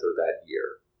that month or that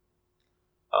year.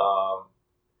 I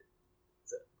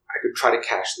could try to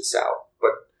cash this out,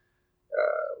 but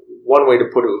one way to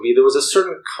put it would be there was a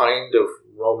certain kind of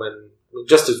Roman,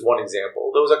 just as one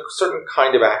example, there was a certain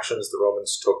kind of actions the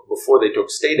Romans took before they took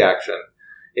state action,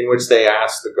 in which they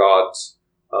asked the gods,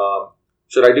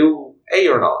 should I do A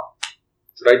or not?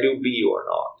 Should I do B or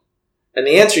not? And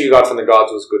the answer you got from the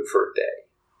gods was good for a day.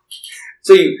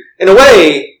 So in a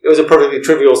way, it was a perfectly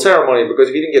trivial ceremony, because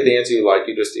if you didn't get the answer you liked,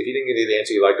 if you didn't get the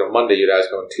answer you liked on Monday, you'd ask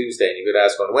on Tuesday, and you could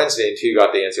ask on Wednesday until you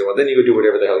got the answer, well, then you could do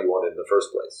whatever the hell you wanted in the first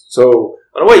place. So,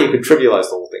 in a way, you could trivialize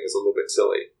the whole thing. It's a little bit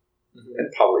silly. Mm-hmm. And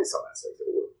probably some aspects of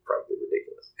it were frankly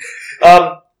ridiculous.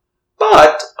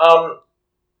 But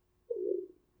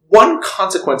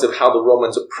consequence of how the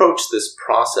Romans approached this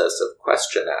process of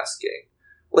question asking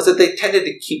was that they tended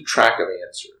to keep track of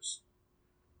answers.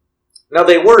 Now,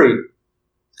 they worried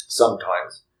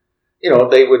sometimes.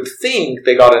 They would think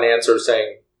they got an answer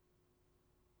saying,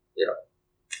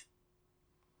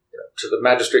 to the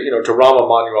magistrate, to Rahm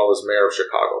Emanuel as mayor of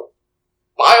Chicago,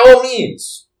 by all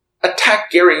means, attack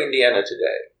Gary, Indiana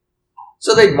today.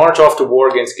 So they'd march off to war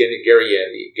against Gary,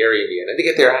 Indiana to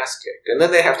get their ass kicked. And then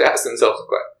they have to ask themselves a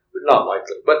question. Not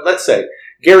likely. But let's say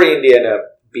Gary, Indiana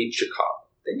beat Chicago.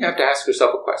 Then you have to ask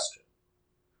yourself a question.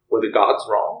 Were the gods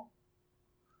wrong?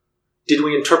 Did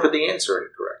we interpret the answer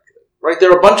incorrectly? Right? There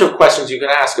are a bunch of questions you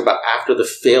can ask about after the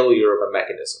failure of a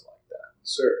mechanism like that.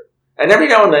 Sure. And every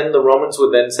now and then the Romans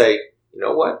would then say, you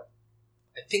know what?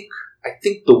 I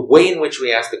think the way in which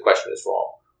we ask the question is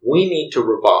wrong. We need to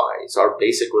revise our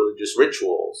basic religious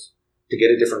rituals to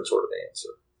get a different sort of answer.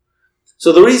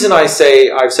 So the reason I've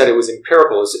said it was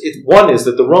empirical is, one is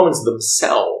that the Romans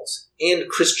themselves and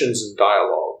Christians in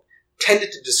dialogue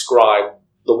tended to describe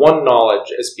the one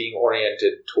knowledge as being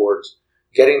oriented towards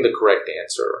getting the correct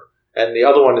answer, and the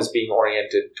other one as being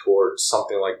oriented towards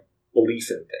something like belief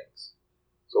in things.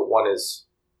 So one is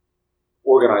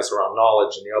organized around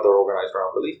knowledge and the other organized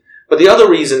around belief. But the other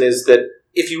reason is that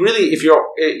if you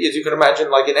can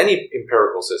imagine, like in any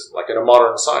empirical system, like in a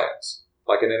modern science,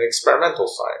 like in an experimental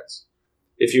science,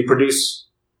 if you produce,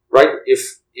 right,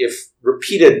 if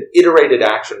repeated, iterated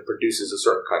action produces a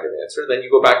certain kind of answer, then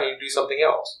you go back and you do something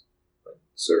else. Right?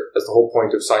 Sure. That's the whole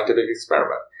point of scientific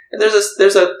experiment. And there's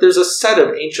a set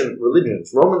of ancient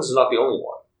religions, Romans is not the only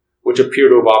one, which appear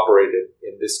to have operated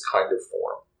in this kind of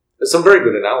form. There's some very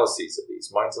good analyses of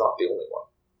these. Mine's not the only one.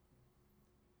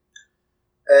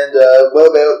 And what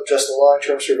about just the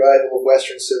long-term survival of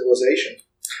Western civilization?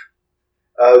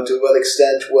 To what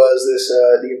extent was this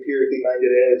the empirically minded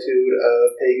attitude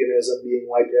of paganism being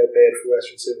wiped out bad for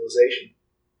Western civilization?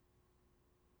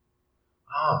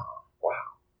 Wow.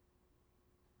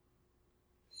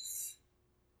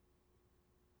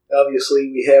 Obviously,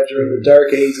 we have during the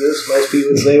Dark Ages, most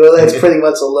people would say, well, that's pretty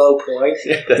much a low point.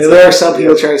 There are some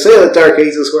people trying to say the Dark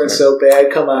Ages weren't so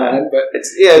bad, come on. But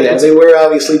they were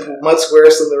obviously much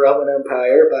worse than the Roman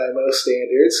Empire by most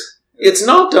standards. It's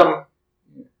not,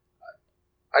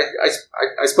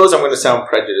 I suppose I'm going to sound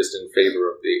prejudiced in favor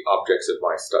of the objects of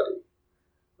my study.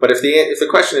 But if the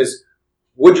question is,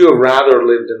 would you have rather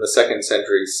lived in the 2nd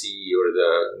century CE or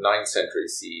the 9th century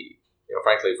CE?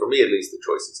 Frankly, for me at least, the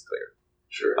choice is clear.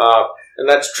 Sure. And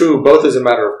that's true both as a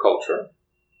matter of culture,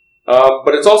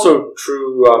 but it's also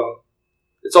true.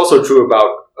 It's also true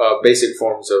about basic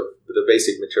forms of the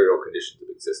basic material conditions of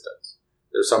existence.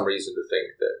 There's some reason to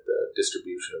think that the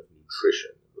distribution of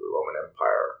nutrition in the Roman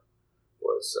Empire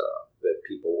was that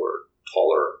people were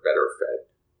taller, better fed.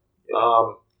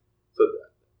 Yeah. So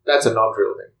that's a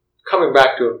non-trivial thing. Coming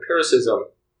back to empiricism,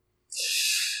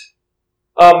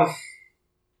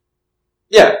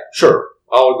 yeah, sure.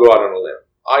 I'll go out on a limb.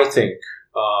 I think,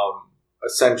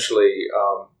 essentially,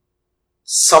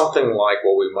 something like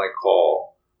what we might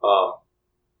call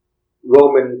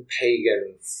Roman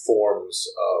pagan forms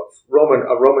of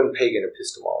a Roman pagan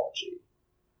epistemology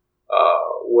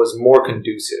was more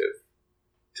conducive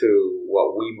to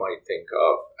what we might think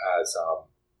of as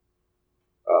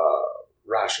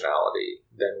rationality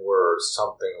than were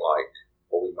something like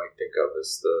what we might think of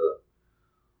as the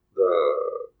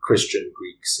Christian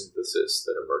Greek synthesis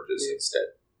that emerges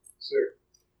instead. Sure.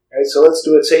 All right, so let's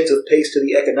do a change of pace to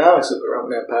the economics of the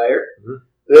Roman Empire. Mm-hmm.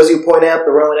 As you point out,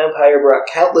 the Roman Empire brought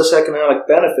countless economic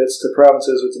benefits to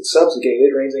provinces which it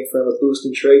subjugated, ranging from a boost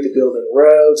in trade to building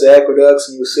roads, aqueducts,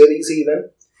 new cities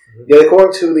even. Mm-hmm. Yet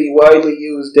according to the widely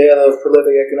used data of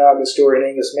prolific economic historian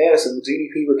Angus Madison, the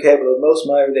GDP per capita of most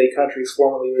modern-day countries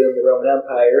formerly within the Roman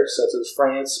Empire, such as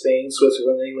France, Spain,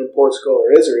 Switzerland, England, Portugal,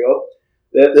 or Israel,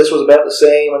 this was about the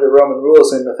same under Roman rule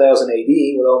as in 1000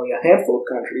 AD, with only a handful of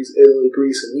countries, Italy,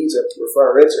 Greece, and Egypt, were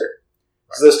far richer.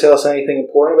 Does this tell us anything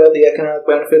important about the economic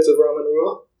benefits of Roman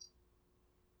rule?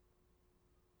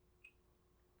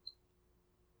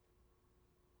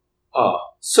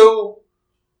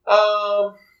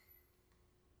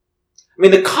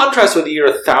 The contrast with the year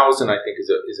 1000, I think, is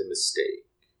a mistake.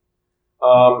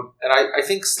 And I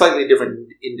think slightly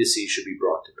different indices should be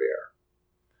brought to bear.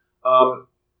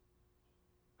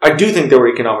 I do think there were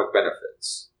economic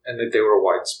benefits, and that they were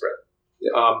widespread.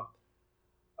 Yeah.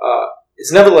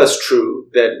 It's nevertheless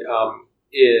true that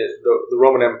the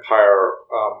Roman Empire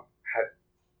had,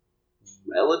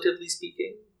 relatively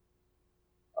speaking,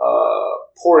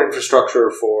 poor infrastructure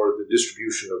for the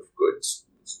distribution of goods.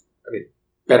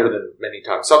 Better than many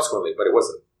times subsequently, but it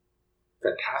wasn't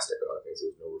fantastic about things.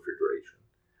 There was no refrigeration.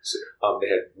 They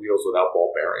had wheels without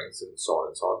ball bearings and so on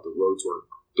and so on. The roads were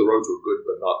good,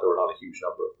 but there were not a huge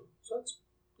number of them.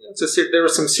 So there were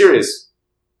some serious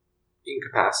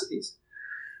incapacities.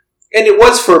 And it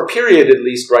was, for a period at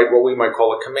least, right, what we might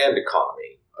call a command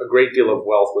economy. A great deal of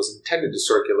wealth was intended to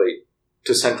circulate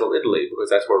to central Italy because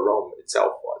that's where Rome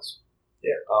itself was.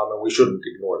 Yeah. And we shouldn't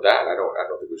ignore that. I don't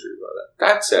think we should ignore that.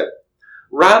 That said,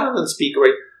 rather than speak,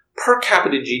 right, per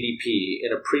capita GDP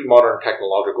in a pre-modern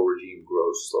technological regime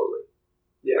grows slowly.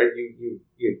 Yeah. Right?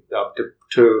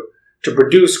 To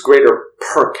produce greater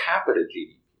per capita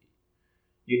GDP,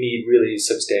 you need really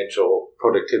substantial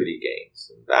productivity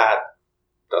gains. And that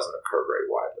doesn't occur very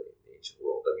widely in the ancient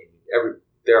world. I mean,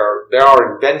 there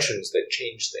are inventions that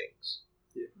change things.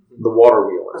 Yeah. The water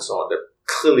wheel and so on that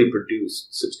clearly produce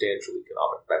substantial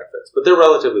economic benefits, but they're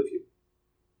relatively few.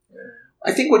 Yeah.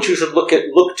 I think what you should look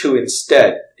to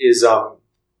instead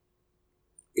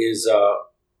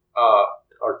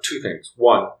are two things.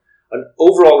 One, an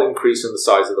overall increase in the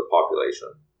size of the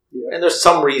population. Yeah. And there's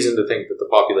some reason to think that the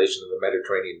population of the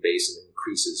Mediterranean basin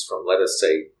increases from, let us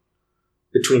say,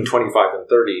 between 25 and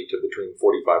 30 to between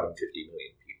 45 and 50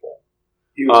 million people.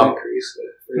 Huge increase.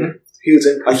 Huge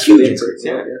increase. A huge increase,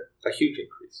 yeah. A huge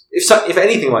increase. If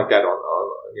anything like that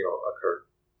occurred.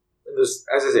 And as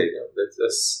I say,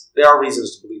 there are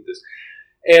reasons to believe this.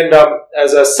 And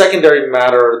as a secondary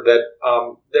matter, that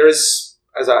there is,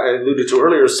 as I alluded to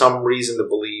earlier, some reason to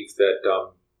believe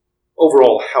that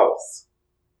overall health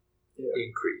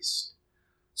increased.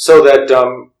 So that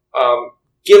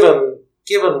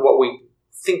given what we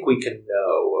think we can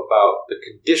know about the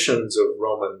conditions of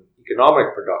Roman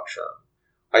economic production,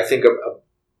 I think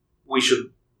we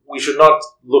should not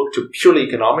look to purely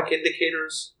economic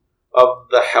indicators of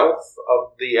the health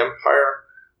of the empire,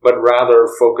 but rather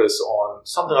focus on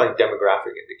something like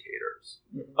demographic indicators.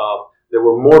 Mm-hmm. There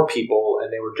were more people,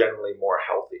 and they were generally more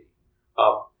healthy.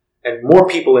 And more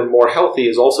people and more healthy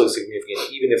is also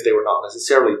significant, even if they were not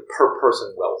necessarily per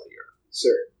person wealthier.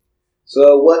 Sure.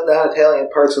 So what non-Italian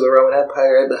parts of the Roman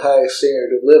Empire had the highest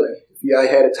standard of living? If I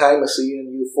had a time machine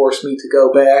and you forced me to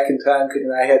go back in time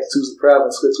and I had to choose the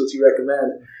province, which would you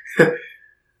recommend?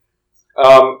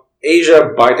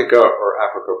 Asia, Baetica, or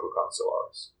Africa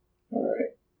Proconsularis. All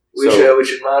right.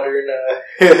 Which in modern...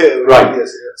 right.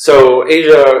 Yes, So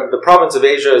Asia, the province of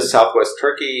Asia is southwest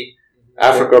Turkey.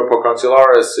 Africa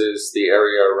Proconsularis is the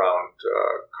area around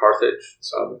Carthage.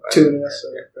 Tunis.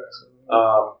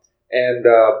 And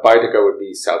Baetica would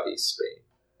be southeast Spain.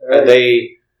 Right. And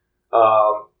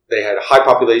they had a high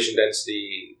population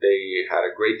density. They had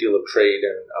a great deal of trade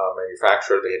and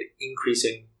manufacture. They had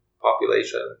increasing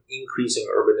population, increasing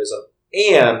urbanism,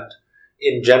 and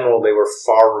in general, they were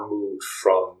far removed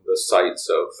from the sites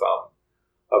of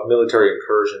military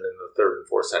incursion in the 3rd and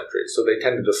 4th centuries. So they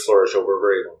tended to flourish over a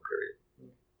very long period.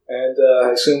 And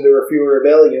I assume there were fewer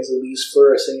rebellions in these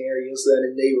flourishing areas than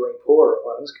in neighboring poorer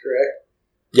ones, correct?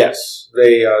 Yes,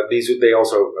 they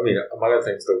also, I mean, among other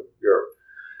things, you're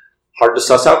hard to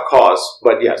suss out cause,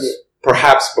 but yes,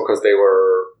 perhaps because they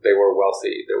were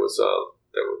wealthy, they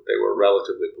were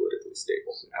relatively politically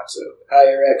stable. Absolutely,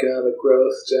 higher economic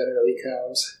growth generally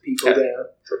calms people down.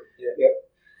 True. Yeah. Yep.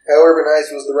 How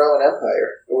urbanized was the Roman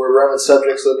Empire? Were Roman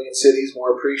subjects living in cities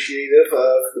more appreciative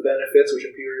of the benefits which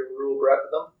imperial rule brought to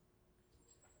them?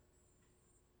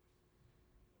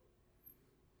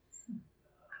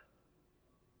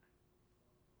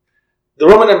 The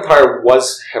Roman Empire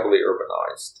was heavily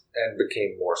urbanized and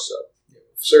became more so.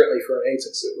 Certainly for an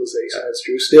ancient civilization, that's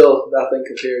true. Still nothing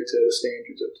compared to the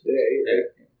standards of today.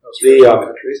 Right?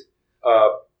 Countries.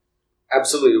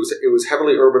 Absolutely, it was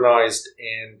heavily urbanized,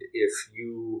 and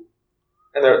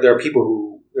there are people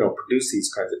who produce these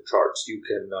kinds of charts. You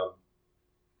can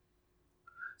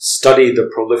study the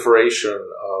proliferation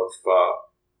of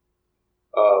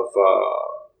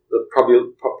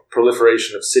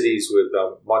proliferation of cities with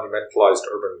monumentalized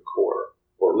urban core,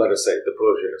 or let us say the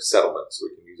proliferation of settlements. We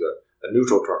can use a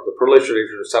neutral term. The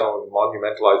proliferation of settlement with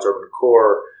monumentalized urban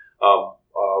core,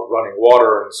 running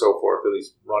water and so forth, at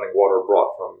least running water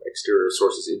brought from exterior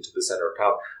sources into the center of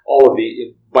town. All of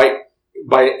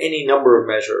by any number of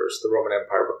measures, the Roman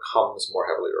Empire becomes more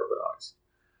heavily urbanized.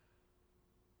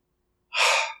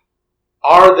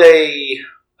 Are they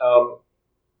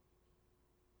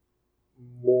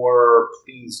more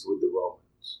pleased with the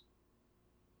Romans?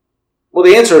 Well,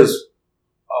 the answer is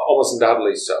almost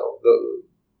undoubtedly so.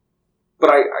 But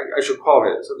I should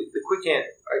qualify it. So the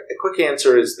quick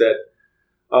answer is that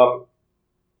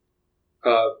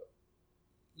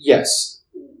yes,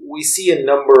 we see a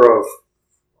number of,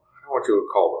 I don't know what you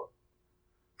would call them,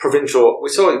 provincial. We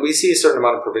see a certain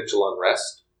amount of provincial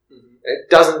unrest. Mm-hmm. It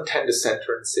doesn't tend to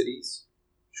center in cities,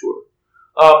 sure,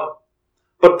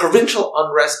 But provincial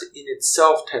unrest in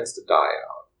itself tends to die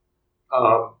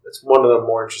out. It's one of the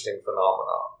more interesting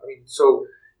phenomena. I mean, so,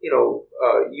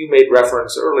 you made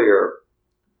reference earlier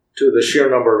to the sheer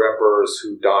number of emperors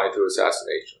who died through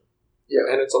assassination. Yeah.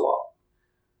 And it's a lot.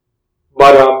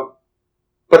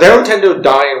 But they don't tend to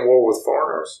die in war with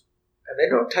foreigners. And they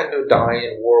don't tend to die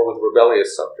in war with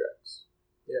rebellious subjects.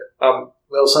 Yeah.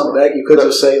 Well, some of that you could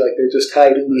just say, like, they're just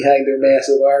hiding behind their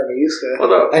massive armies.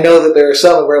 I know that there are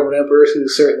some Roman emperors who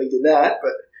certainly did not,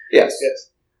 but... Yes.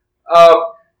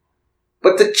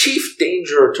 But the chief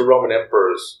danger to Roman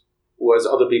emperors was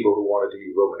other people who wanted to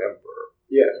be Roman emperor.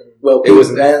 Yeah. Well, it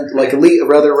was like elite,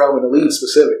 rather Roman elite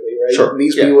specifically, right? Sure.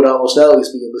 These people would almost always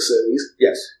be in the cities.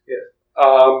 Yes. Yeah.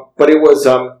 But it was...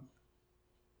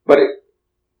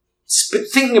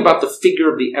 thinking about the figure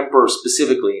of the emperor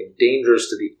specifically and dangers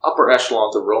to the upper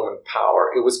echelons of Roman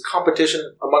power, it was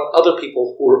competition among other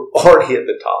people who were already at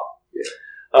the top.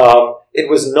 Yeah. It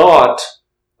was not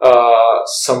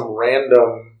some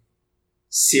random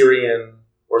Syrian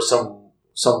or some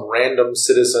random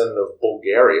citizen of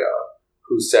Bulgaria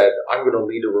who said, I'm going to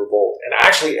lead a revolt, and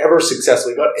actually ever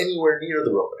successfully got anywhere near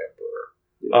the Roman emperor.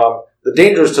 Yeah. The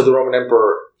dangers to the Roman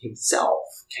emperor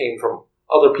himself came from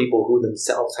other people who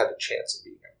themselves had a chance of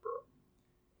being emperor.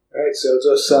 All right, so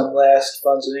just some last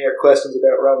Funzinaire questions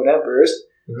about Roman emperors.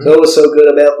 Mm-hmm. So what was so good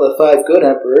about the 5 good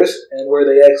emperors, and were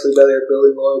they actually better at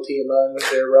building loyalty among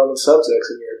their Roman subjects,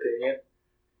 in your opinion?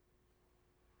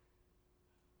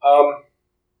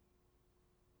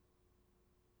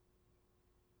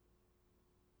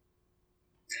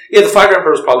 Yeah, the 5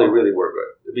 emperors probably really were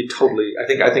good. It'd be totally. I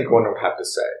think one would have to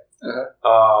say.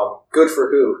 Uh-huh. Good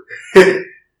for who?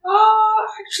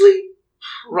 Actually,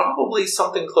 probably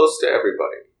something close to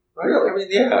everybody. Right? Really? I mean,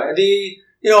 yeah.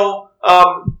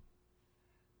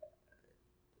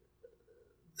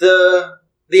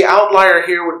 The outlier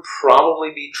here would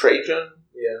probably be Trajan,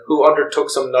 who undertook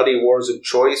some nutty wars of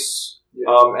choice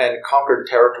and conquered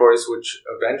territories which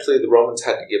eventually the Romans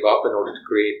had to give up in order to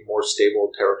create more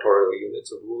stable territorial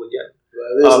units of rule again.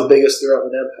 Well, this is the biggest the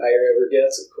Roman Empire ever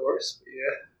gets, of course.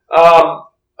 Yeah.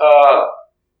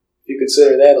 If you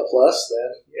consider that a plus,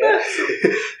 then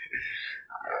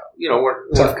we're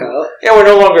tough call. Yeah, we're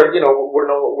no longer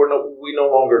we no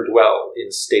longer dwell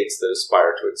in states that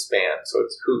aspire to expand. So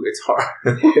it's hard.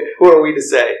 Who are we to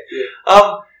say?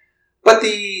 Yeah. But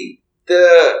the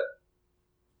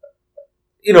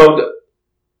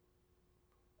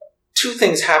two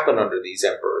things happen under these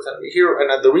emperors, and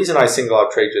the reason I single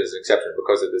out Trajan as an exception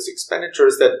because of this expenditure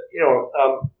is that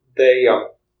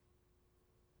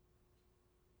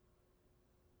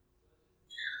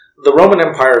the Roman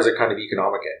Empire is a kind of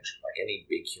economic engine. Like any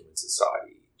big human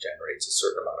society, generates a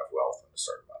certain amount of wealth and a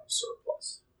certain amount of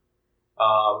surplus.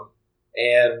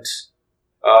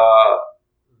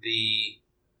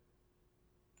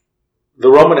 The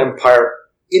Roman Empire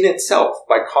in itself,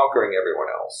 by conquering everyone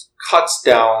else, cuts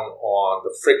down on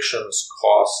the frictions,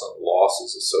 costs, and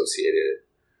losses associated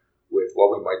with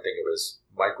what we might think of as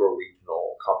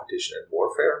micro-regional competition and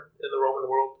warfare in the Roman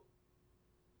world.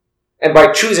 And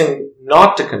by choosing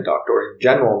not to conduct, or in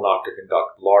general not to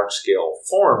conduct, large-scale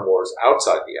foreign wars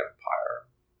outside the empire,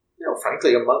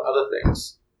 frankly, among other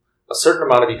things, a certain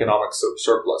amount of economic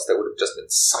surplus that would have just been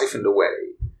siphoned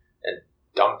away and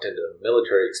dumped into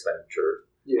military expenditure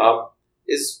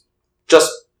is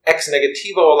just ex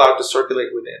negativo allowed to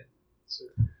circulate within.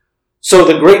 So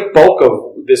the great bulk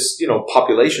of this,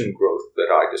 population growth that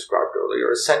I described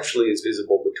earlier essentially is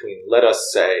visible between, let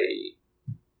us say,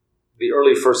 the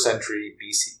early 1st century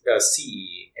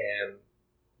CE and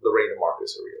the reign of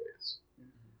Marcus Aurelius.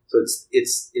 So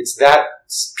it's that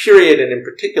period, and in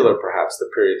particular, perhaps the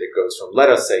period that goes from, let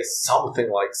us say, something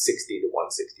like 60 to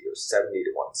 160 or 70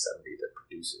 to 170 that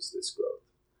produces this growth.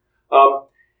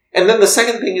 And then the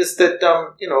second thing is that,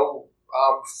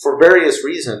 for various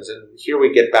reasons, and here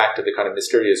we get back to the kind of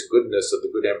mysterious goodness of the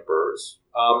good emperors,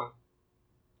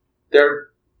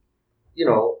 they're,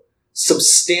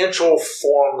 substantial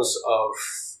forms of,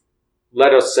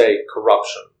 let us say,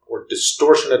 corruption or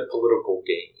distortionate political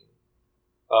gain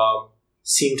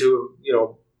seem to,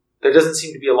 there doesn't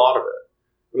seem to be a lot of it.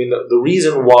 I mean, the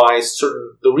reason why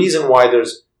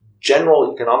there's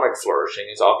general economic flourishing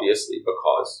is obviously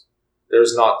because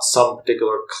there's not some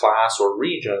particular class or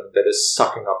region that is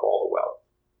sucking up all the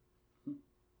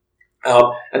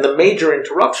wealth. And the major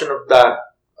interruption of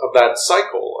that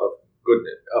cycle of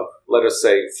goodness, of, let us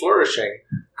say, flourishing,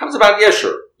 comes about,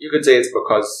 sure. You could say it's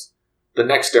because the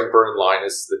next emperor in line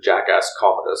is the jackass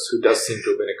Commodus, who does seem to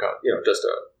have been just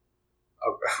a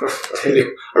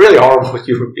really horrible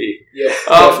human being. Yeah,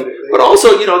 definitely. But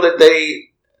also, that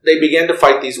they began to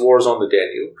fight these wars on the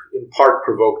Danube, in part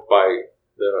provoked by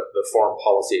the foreign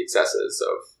policy excesses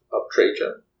of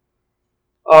Trajan.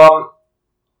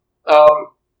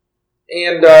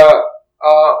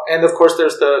 And of course,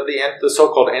 there's the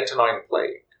so-called Antonine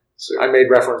Plague. So I made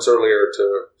reference earlier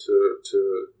to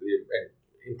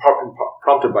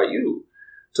prompted by you,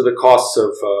 to the costs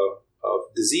of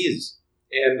disease,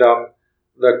 and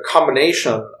the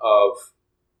combination of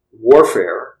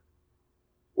warfare,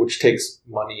 which takes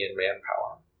money and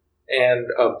manpower, and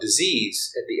of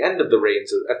disease at the end of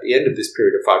this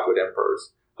period of 5 good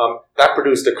emperors, that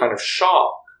produced a kind of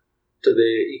shock to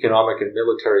the economic and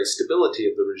military stability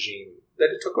of the regime that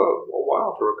it took a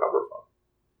while to recover from.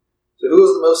 So who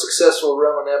was the most successful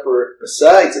Roman emperor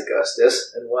besides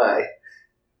Augustus, and why?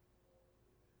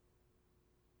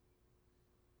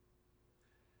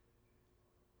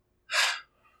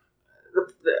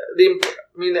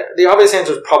 The obvious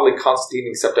answer is probably Constantine,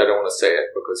 except I don't want to say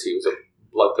it because he was a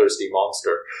bloodthirsty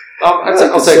monster.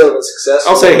 I'll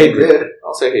say Hadrian.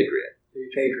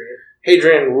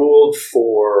 Hadrian ruled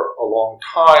for a long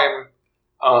time.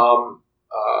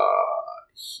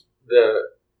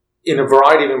 In a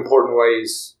variety of important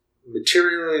ways,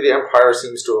 materially, the empire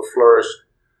seems to have flourished.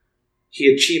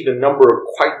 He achieved a number of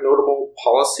quite notable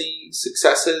policy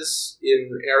successes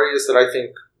in areas that I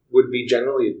think would be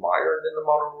generally admired in the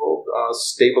modern world,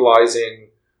 stabilizing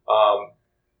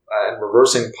and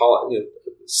reversing,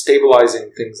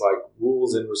 stabilizing things like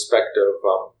rules in respect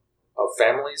of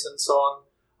families and so on.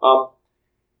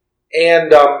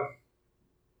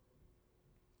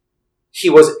 He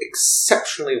was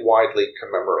exceptionally widely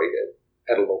commemorated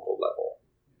at a local level.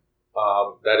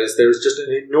 That is, there's just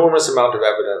an enormous amount of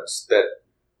evidence that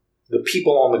the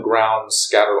people on the ground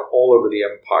scattered all over the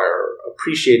empire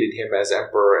appreciated him as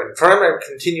emperor, and for him to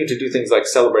continue to do things like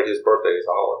celebrate his birthday as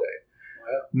a holiday.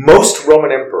 Wow. Most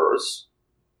Roman emperors,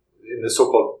 in the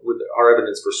so-called, with our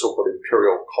evidence for so-called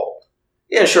imperial cult,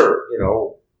 yeah, sure,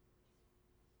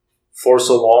 for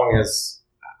so long as,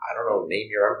 name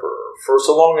your emperor. For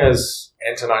so long as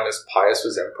Antoninus Pius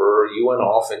was emperor, you went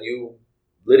off and you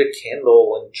lit a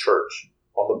candle in church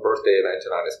on the birthday of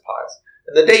Antoninus Pius.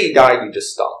 And the day he died, you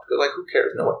just stopped. Because, who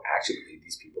cares? No one actually believes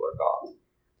these people are gods.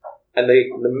 And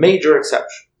the major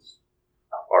exceptions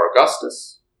are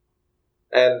Augustus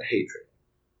and Hadrian,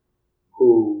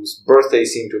 whose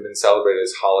birthdays seem to have been celebrated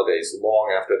as holidays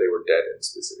long after they were dead in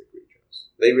specific regions.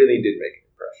 They really did make an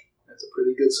impression. That's a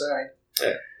pretty good sign.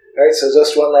 Yeah. All right, so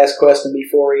just one last question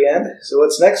before we end. So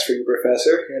what's next for you,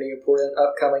 Professor? Any important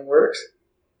upcoming works?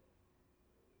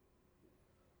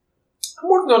 I'm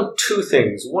working on 2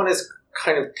 things. One is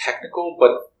kind of technical,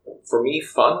 but for me,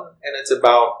 fun, and it's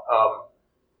about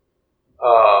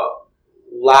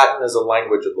Latin as a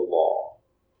language of the law.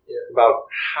 About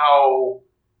how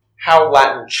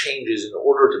Latin changes in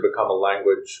order to become a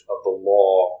language of the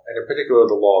law, and in particular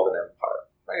the law of an empire.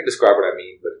 I can describe what I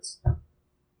mean, but it's...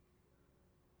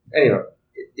 Anyway,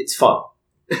 it's fun.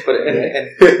 But and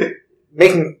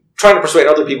trying to persuade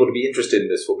other people to be interested in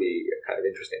this will be a kind of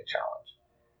interesting challenge.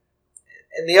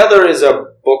 And the other is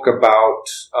a book about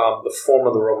the form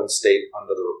of the Roman state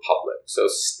under the Republic. So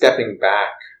stepping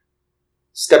back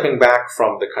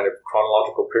from the kind of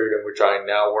chronological period in which I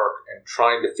now work and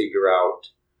trying to figure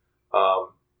out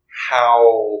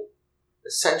how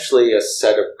essentially a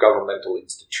set of governmental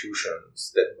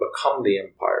institutions that become the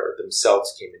empire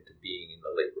themselves came into being in the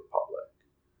late Republic.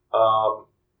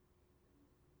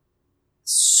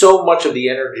 So much of the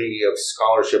energy of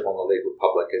scholarship on the late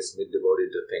Republic has been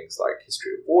devoted to things like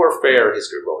history of warfare,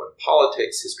 history of Roman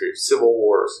politics, history of civil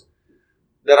wars,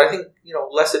 that I think,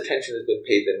 less attention has been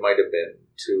paid than might have been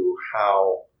to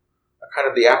how kind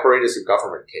of the apparatus of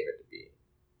government came into being.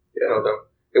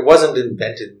 It wasn't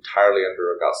invented entirely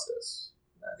under Augustus.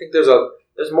 I think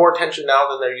there's more attention now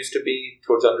than there used to be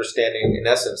towards understanding, in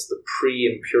essence, the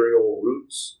pre-imperial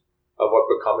roots of what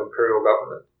become imperial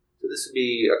government. So this would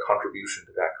be a contribution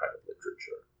to that kind of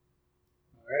literature.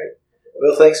 All right.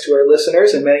 Well, thanks to our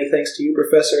listeners, and many thanks to you,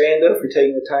 Professor Ando, for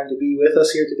taking the time to be with us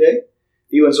here today.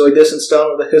 If you enjoyed this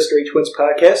installment of the History Twins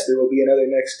podcast, there will be another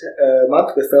next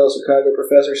month with fellow Chicago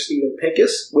professor Stephen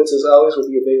Pincus, which, as always, will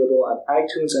be available on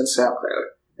iTunes and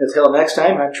SoundCloud. Until next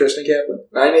time, I'm Tristan Kaplan.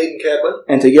 I'm Aiden Kaplan.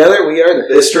 And together we are the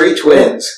History Twins.